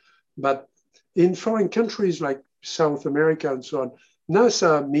incident. But in foreign countries like South America and so on,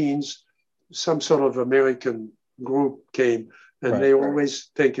 NASA means some sort of American group came, and They always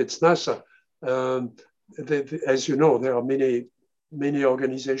think it's NASA. As you know, there are many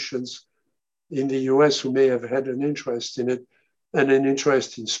organizations in the US who may have had an interest in it and an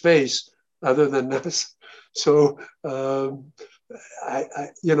interest in space other than NASA. So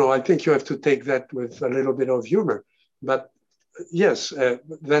I think you have to take that with a little bit of humor. But yes,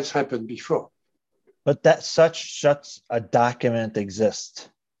 that's happened before. But that such a document exists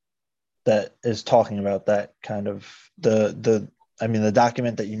that is talking about that kind of the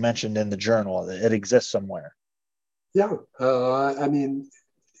document that you mentioned in the journal. It exists somewhere. Yeah,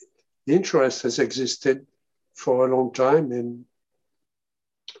 interest has existed for a long time in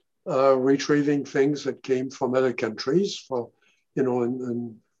retrieving things that came from other countries,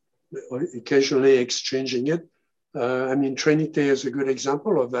 and occasionally exchanging it. Trinity is a good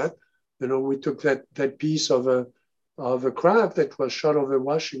example of that. We took that piece of a craft that was shot over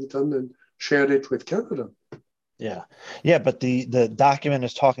Washington and shared it with Canada. Yeah, but the document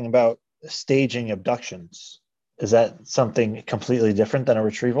is talking about staging abductions. Is that something completely different than a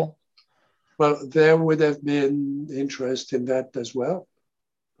retrieval? Well, there would have been interest in that as well.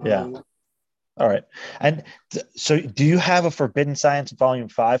 Yeah. All right. And so do you have a Forbidden Science Volume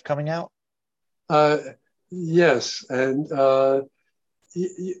 5 coming out? Yes. And,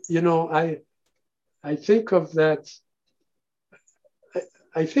 I think of that.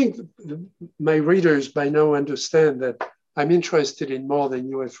 I think my readers by now understand that I'm interested in more than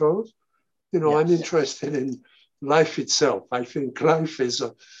UFOs. Yes. I'm interested in life itself. I think life is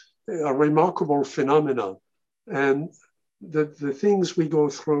a remarkable phenomenon. And the things we go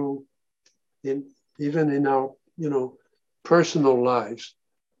through even in our, personal lives,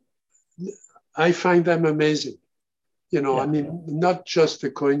 I find them amazing. I mean, not just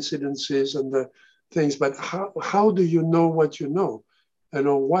the coincidences and the things, but how do you know what you know?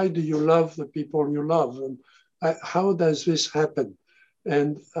 Why do you love the people you love? And how does this happen?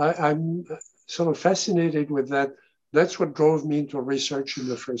 And I'm sort of fascinated with that. That's what drove me into research in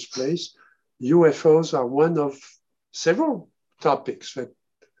the first place. UFOs are one of several topics that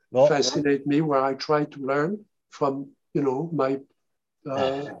fascinate me, where I try to learn from, my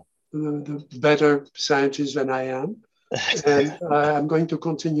the better scientist than I am. And I'm going to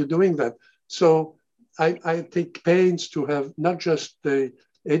continue doing that. So I take pains to have not just the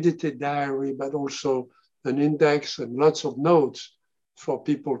edited diary, but also an index and lots of notes for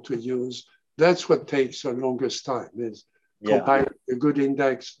people to use. That's what takes the longest time, is compiling a good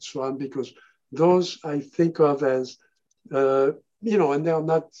index and so on, because those I think of as, and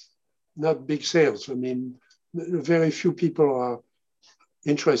they're not big sales. I mean, very few people are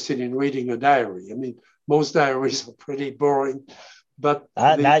interested in reading a diary. I mean, most diaries are pretty boring, but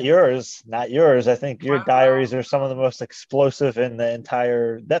not yours. I think your diaries are some of the most explosive in the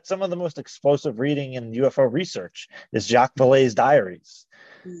entire. That's some of the most explosive reading in UFO research is Jacques Vallée's diaries.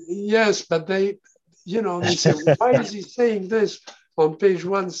 Yes, but they say, why is he saying this on page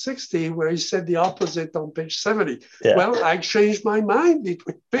 160 where he said the opposite on page 70? Yeah. Well, I changed my mind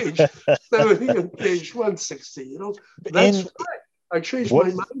between page 70 and page 160. That's why I changed my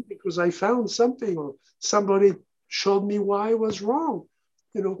mind, because I found something, or somebody showed me why I was wrong.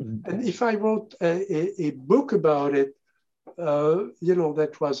 And if I wrote a book about it,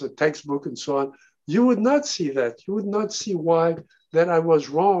 that was a textbook and so on, you would not see that. You would not see why that I was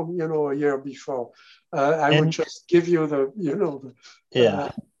wrong, a year before. I would just give you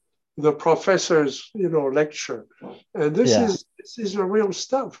the professor's, lecture. And this is the real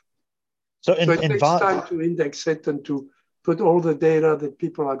stuff. So it takes time to index it and to put all the data that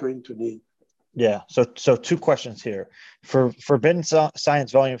people are going to need. Yeah. So two questions here. For Forbidden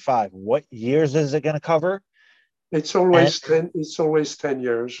Science Volume 5, what years is it going to cover? It's always 10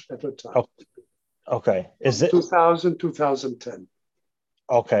 years at a time. Oh, okay. Is it 2000, 2010?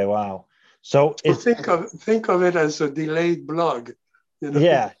 Okay, wow. So think of it as a delayed blog.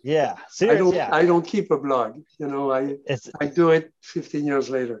 Yeah. Seriously, I don't keep a blog. I do it 15 years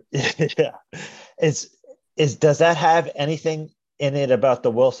later. Yeah. Does that have anything in it about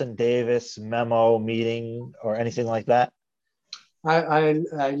the Wilson Davis memo meeting or anything like that? I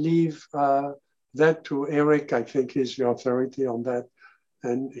leave that to Eric. I think he's the authority on that,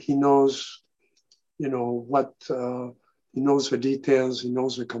 and he knows, what he knows the details. He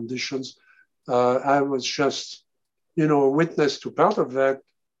knows the conditions. I was just, a witness to part of that,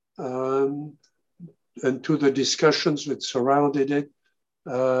 and to the discussions that surrounded it,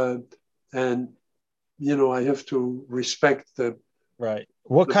 and I have to respect the. Right.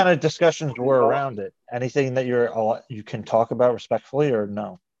 What kind of discussions were around it? Anything that you can talk about respectfully, or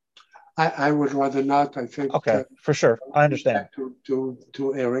no? I would rather not. I think. Okay, for sure. I understand. To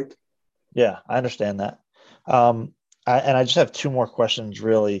Eric. Yeah, I understand that. I just have two more questions,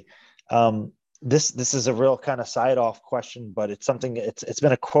 really. This is a real kind of side off question, but it's something. It's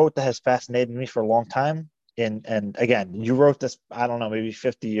been a quote that has fascinated me for a long time. And again, you wrote this, I don't know, maybe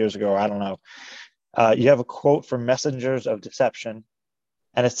 50 years ago. I don't know. You have a quote from Messengers of Deception,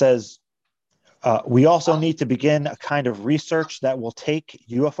 and it says, we also need to begin a kind of research that will take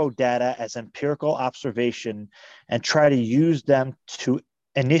UFO data as empirical observation and try to use them to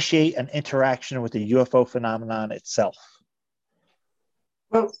initiate an interaction with the UFO phenomenon itself.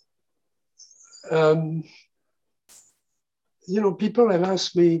 Well, people have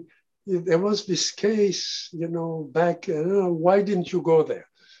asked me, there was this case, back, why didn't you go there?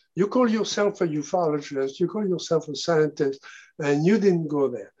 You call yourself a ufologist, you call yourself a scientist, and you didn't go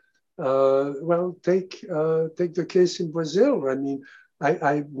there. Well, take the case in Brazil. I mean,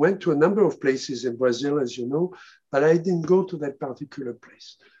 I went to a number of places in Brazil, as you know, but I didn't go to that particular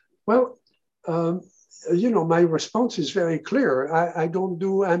place. Well, my response is very clear. I don't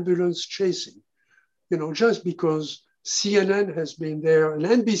do ambulance chasing. Just because CNN has been there and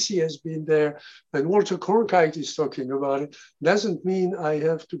NBC has been there and Walter Cronkite is talking about it, doesn't mean I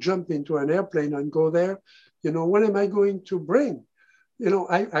have to jump into an airplane and go there. What am I going to bring?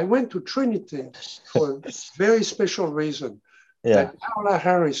 I went to Trinity for a very special reason. Yeah. That Paola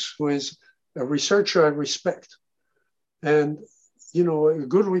Harris, who is a researcher I respect, and a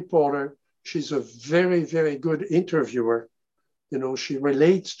good reporter, she's a very, very good interviewer. She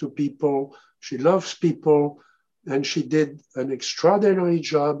relates to people, she loves people, and she did an extraordinary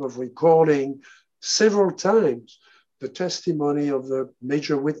job of recording several times the testimony of the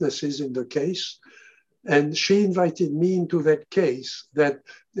major witnesses in the case. And she invited me into that case that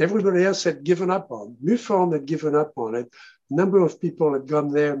everybody else had given up on. MUFON had given up on it. A number of people had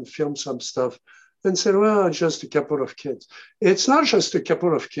gone there and filmed some stuff and said, well, just a couple of kids. It's not just a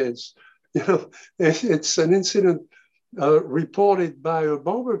couple of kids. You know, it's an incident reported by a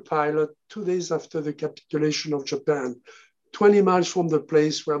bomber pilot 2 days after the capitulation of Japan, 20 miles from the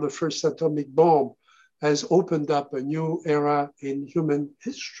place where the first atomic bomb has opened up a new era in human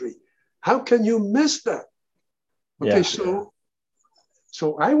history. How can you miss that? Okay, Yeah.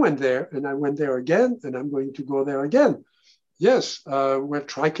 so I went there and I went there again and I'm going to go there again. Yes, we're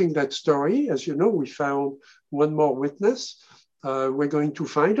tracking that story. As you know, we found one more witness. We're going to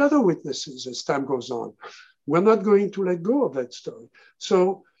find other witnesses as time goes on. We're not going to let go of that story.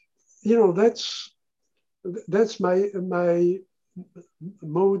 So, you know, that's my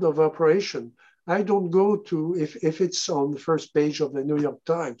mode of operation. I don't go to, if it's on the first page of the New York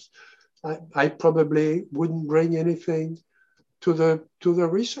Times, I probably wouldn't bring anything to the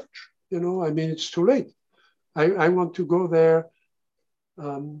research. You know, I mean, it's too late. I want to go there,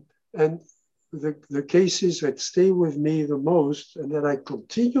 and the cases that stay with me the most and that I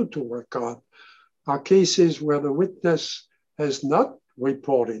continue to work on are cases where the witness has not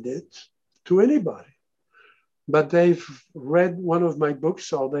reported it to anybody, but they've read one of my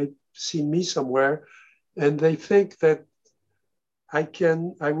books or they've seen me somewhere, and they think that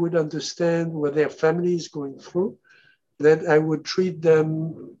I would understand what their family is going through, that I would treat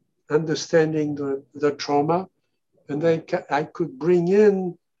them understanding the trauma, and I could bring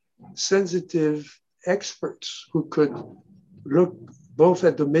in sensitive experts who could look both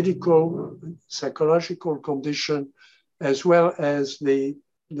at the medical, psychological condition, as well as the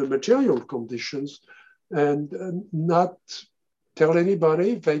material conditions, and not tell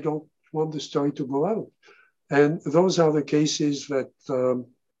anybody if they don't want the story to go out. And those are the cases that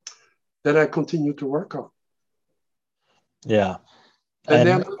I continue to work on. Yeah. And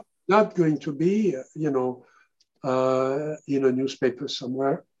they're not going to be, you know, in a newspaper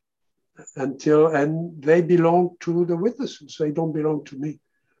somewhere and they belong to the witnesses. They don't belong to me.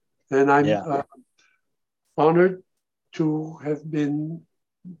 And I'm honored to have been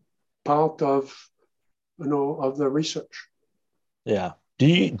part of, you know, of the research. Yeah. Do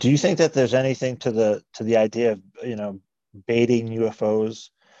you think that there's anything to the idea of, you know, baiting UFOs,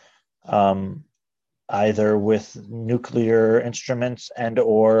 either with nuclear instruments and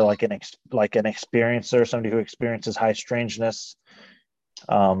or like an experiencer, somebody who experiences high strangeness?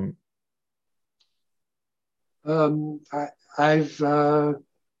 I've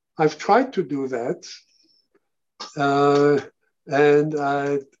tried to do that,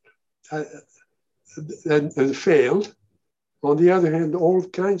 and failed. On the other hand, all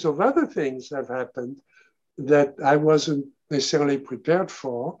kinds of other things have happened that I wasn't necessarily prepared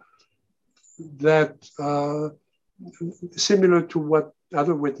for, that similar to what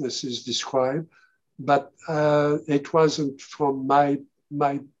other witnesses describe, but it wasn't from my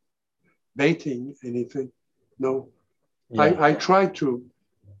baiting anything. No, yeah. I tried to,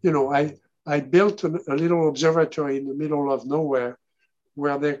 you know, I built a little observatory in the middle of nowhere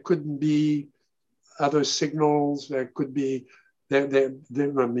where there couldn't be other signals. There could be, I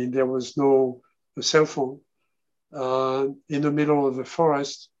mean, there was no cell phone in the middle of the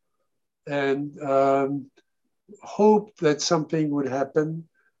forest, and hoped that something would happen.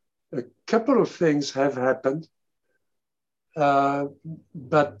 A couple of things have happened,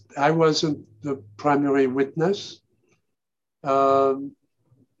 but I wasn't the primary witness. And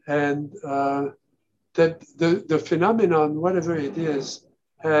that the phenomenon, whatever it is,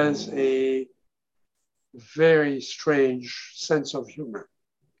 has a very strange sense of humor.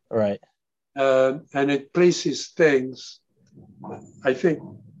 Right. And it places things, I think,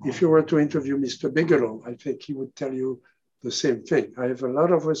 if you were to interview Mr. Bigelow, I think he would tell you the same thing. I have a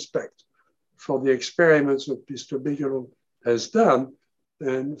lot of respect for the experiments that Mr. Bigelow has done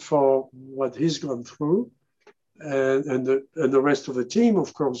and for what he's gone through, and the rest of the team,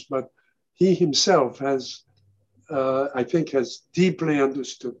 of course, but he himself has, I think, has deeply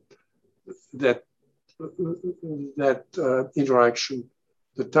understood that interaction,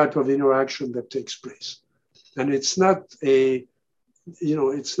 the type of interaction that takes place. And it's not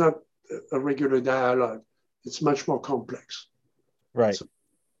it's not a regular dialogue. It's much more complex. Right. So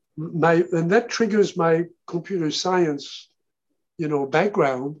and that triggers my computer science,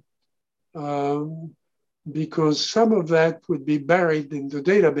 background, because some of that would be buried in the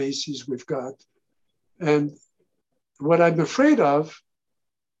databases we've got. And what I'm afraid of,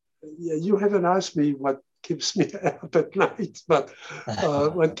 you haven't asked me what keeps me up at night, but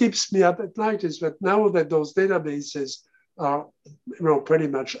what keeps me up at night is that now that those databases are pretty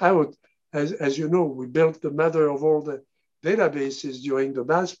much out, as you know, we built the mother of all the databases during the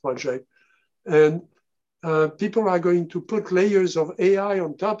BAS project. And people are going to put layers of AI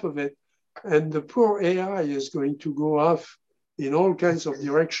on top of it. And the poor AI is going to go off in all kinds of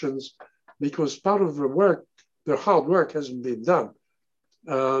directions because part of the work, the hard work hasn't been done.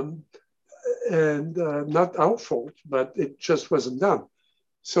 And not our fault, but it just wasn't done.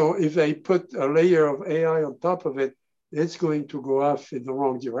 So if they put a layer of AI on top of it, it's going to go off in the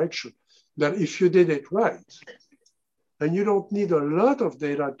wrong direction. But if you did it right, and you don't need a lot of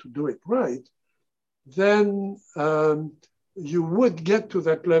data to do it right, then you would get to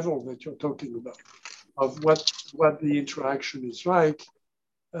that level that you're talking about of what the interaction is like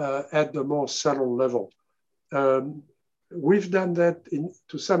at the more subtle level. We've done that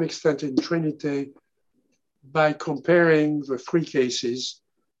to some extent in Trinity by comparing the three cases,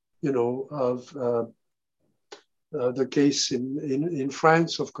 of the case in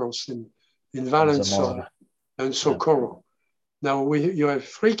France, of course, in Valençol and Socorro. Yeah. Now you have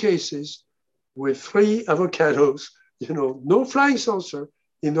three cases with three avocados, no flying saucer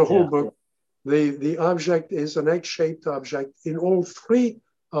in the whole book. The object is an egg-shaped object in all three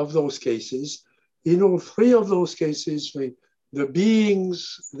of those cases. In all three of those cases, the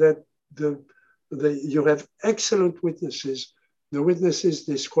beings that you have excellent witnesses. The witnesses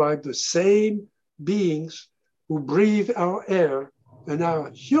describe the same beings who breathe our air and are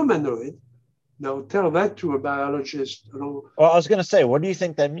humanoid. Now tell that to a biologist. Well, I was going to say, what do you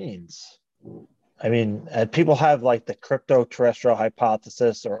think that means? I mean, people have like the crypto-terrestrial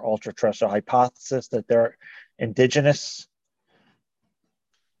hypothesis or ultra-terrestrial hypothesis that they're indigenous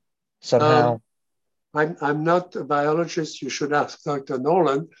somehow. I'm not a biologist. You should ask Dr.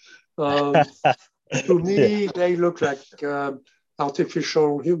 Nolan. To me, they look like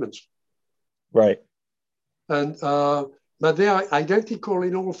artificial humans. Right. And but they are identical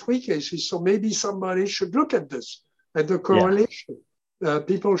in all three cases. So maybe somebody should look at this, at the correlation.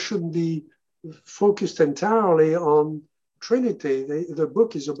 People shouldn't be focused entirely on Trinity. The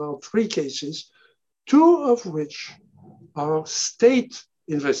book is about three cases, two of which are state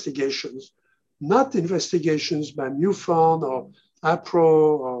investigations, not investigations by MUFON or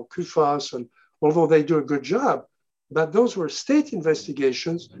APRO or CUFAS, and although they do a good job, but those were state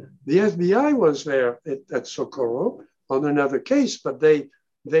investigations. The FBI was there at Socorro on another case, but they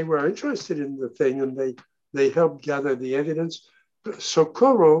were interested in the thing and they helped gather the evidence.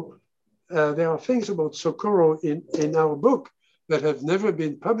 Socorro, there are things about Socorro in our book that have never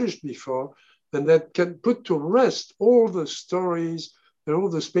been published before and that can put to rest all the stories and all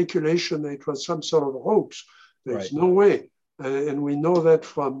the speculation that it was some sort of hoax. There's no way. And we know that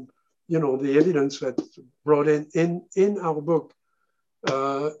from the evidence that's brought in our book.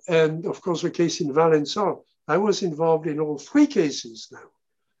 And of course, the case in Valençol, I was involved in all three cases now.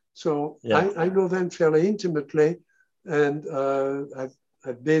 So I know them fairly intimately. And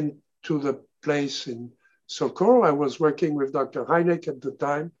I've been to the place in Socorro. I was working with Dr. Hynek at the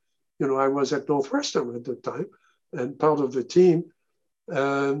time. I was at Northwestern at the time and part of the team.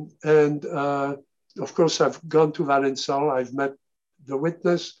 Of course, I've gone to Valençol. I've met the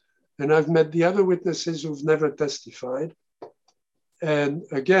witness, and I've met the other witnesses who've never testified. And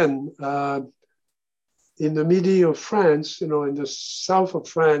again, in the Midi of France, in the south of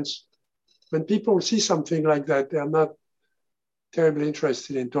France, when people see something like that, they're not terribly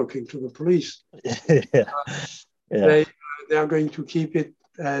interested in talking to the police. They are going to keep it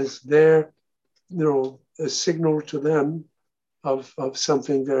as their, a signal to them of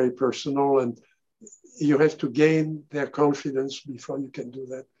something very personal, and you have to gain their confidence before you can do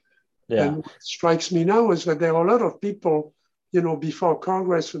that. Yeah. And what strikes me now is that there are a lot of people, before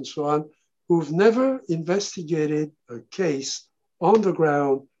Congress and so on, who've never investigated a case on the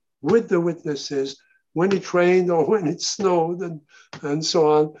ground with the witnesses when it rained or when it snowed and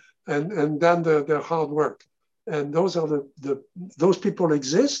so on, and done their hard work. And those are those people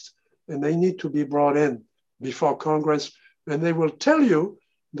exist, and they need to be brought in before Congress. And they will tell you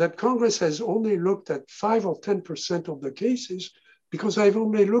that Congress has only looked at 5 or 10% of the cases because I've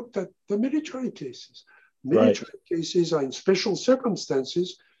only looked at the military cases. Military cases are in special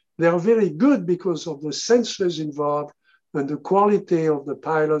circumstances. They are very good because of the sensors involved and the quality of the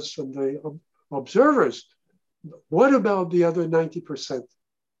pilots and the observers. What about the other 90%?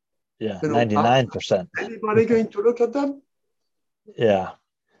 Yeah, 99%. Anybody going to look at them? Yeah.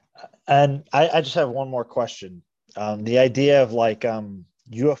 And I just have one more question. The idea of like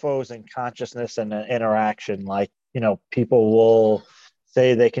UFOs and consciousness and interaction, like, people will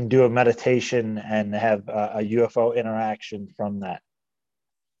say they can do a meditation and have a UFO interaction from that.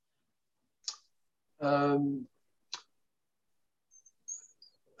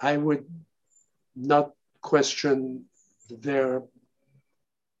 I would not question their,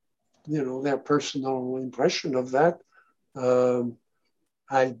 their personal impression of that. I'm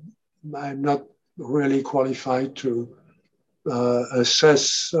not really qualified to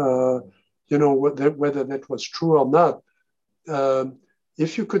assess, whether that was true or not.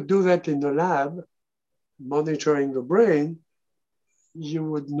 If you could do that in the lab, monitoring the brain, you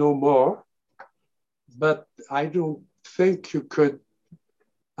would know more. But I don't think you could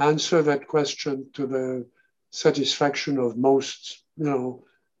answer that question to the satisfaction of most,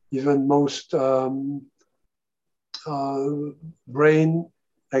 even most brain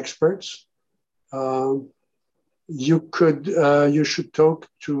experts. You should talk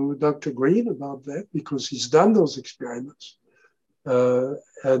to Dr. Green about that, because he's done those experiments. And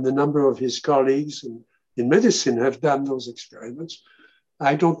a number of his colleagues in medicine have done those experiments.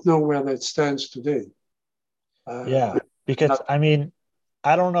 I don't know where that stands today. Because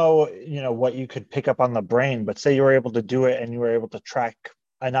I don't know, what you could pick up on the brain, but say you were able to do it and you were able to track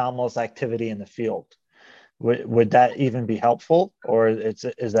anomalous activity in the field. Would that even be helpful, or is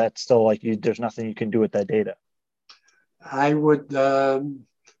that still like there's nothing you can do with that data? I would,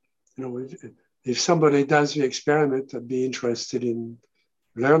 if somebody does the experiment, I'd be interested in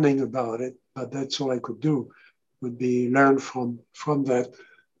learning about it, but that's all I could do, would be learn from that.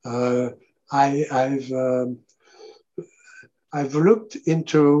 I've looked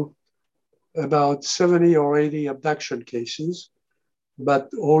into about 70 or 80 abduction cases,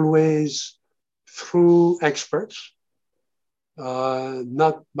 but always through experts,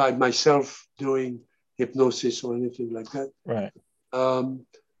 not by myself doing hypnosis or anything like that. Right.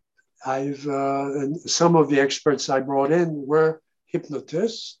 And some of the experts I brought in were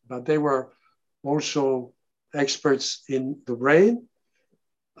hypnotists, but they were also experts in the brain.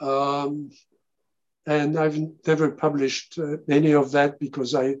 And I've never published any of that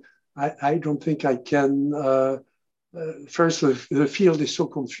because I don't think I can. First, the field is so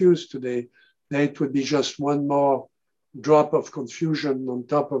confused today that it would be just one more drop of confusion on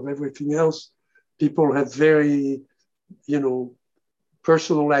top of everything else. People have very,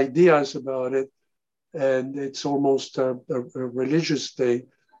 personal ideas about it, and it's almost a religious thing.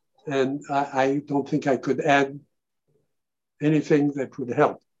 And I don't think I could add anything that would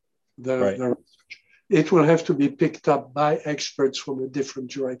help the research. It will have to be picked up by experts from a different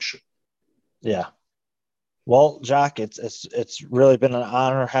direction. Yeah. Well, Jacques, it's really been an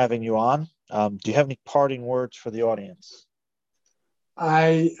honor having you on. Do you have any parting words for the audience?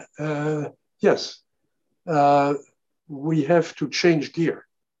 Yes. We have to change gear,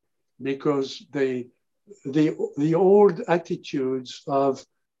 because the old attitudes of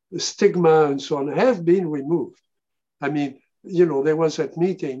stigma and so on have been removed. There was that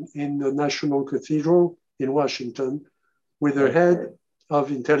meeting in the National Cathedral in Washington with the head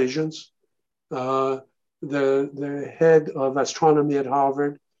of intelligence, the head of astronomy at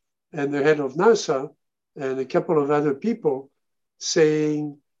Harvard, and the head of NASA, and a couple of other people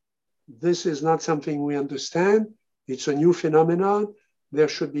saying, this is not something we understand. It's a new phenomenon. There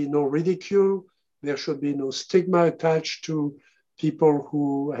should be no ridicule. There should be no stigma attached to people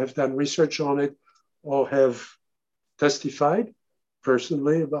who have done research on it or have testified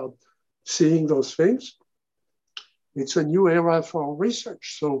personally about seeing those things. It's a new era for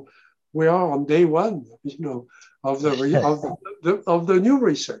research. So we are on day one, of the new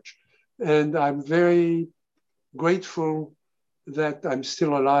research. And I'm very grateful that I'm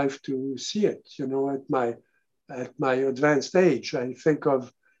still alive to see it, at my advanced age. I think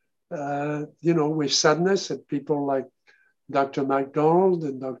of, with sadness at people like Dr. MacDonald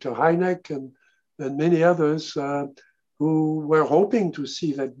and Dr. Hynek and many others who were hoping to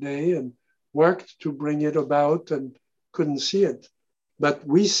see that day and worked to bring it about and couldn't see it. But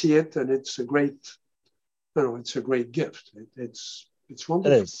we see it, and it's a great, it's a great gift. It's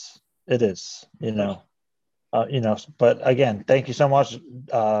wonderful. It is, but again, thank you so much,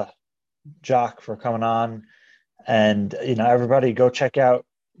 Jacques, for coming on. And, everybody go check out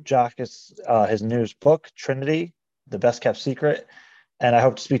Jacques' his newest book, Trinity, The Best Kept Secret. And I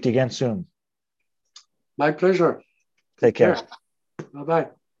hope to speak to you again soon. My pleasure. Take care. Bye-bye.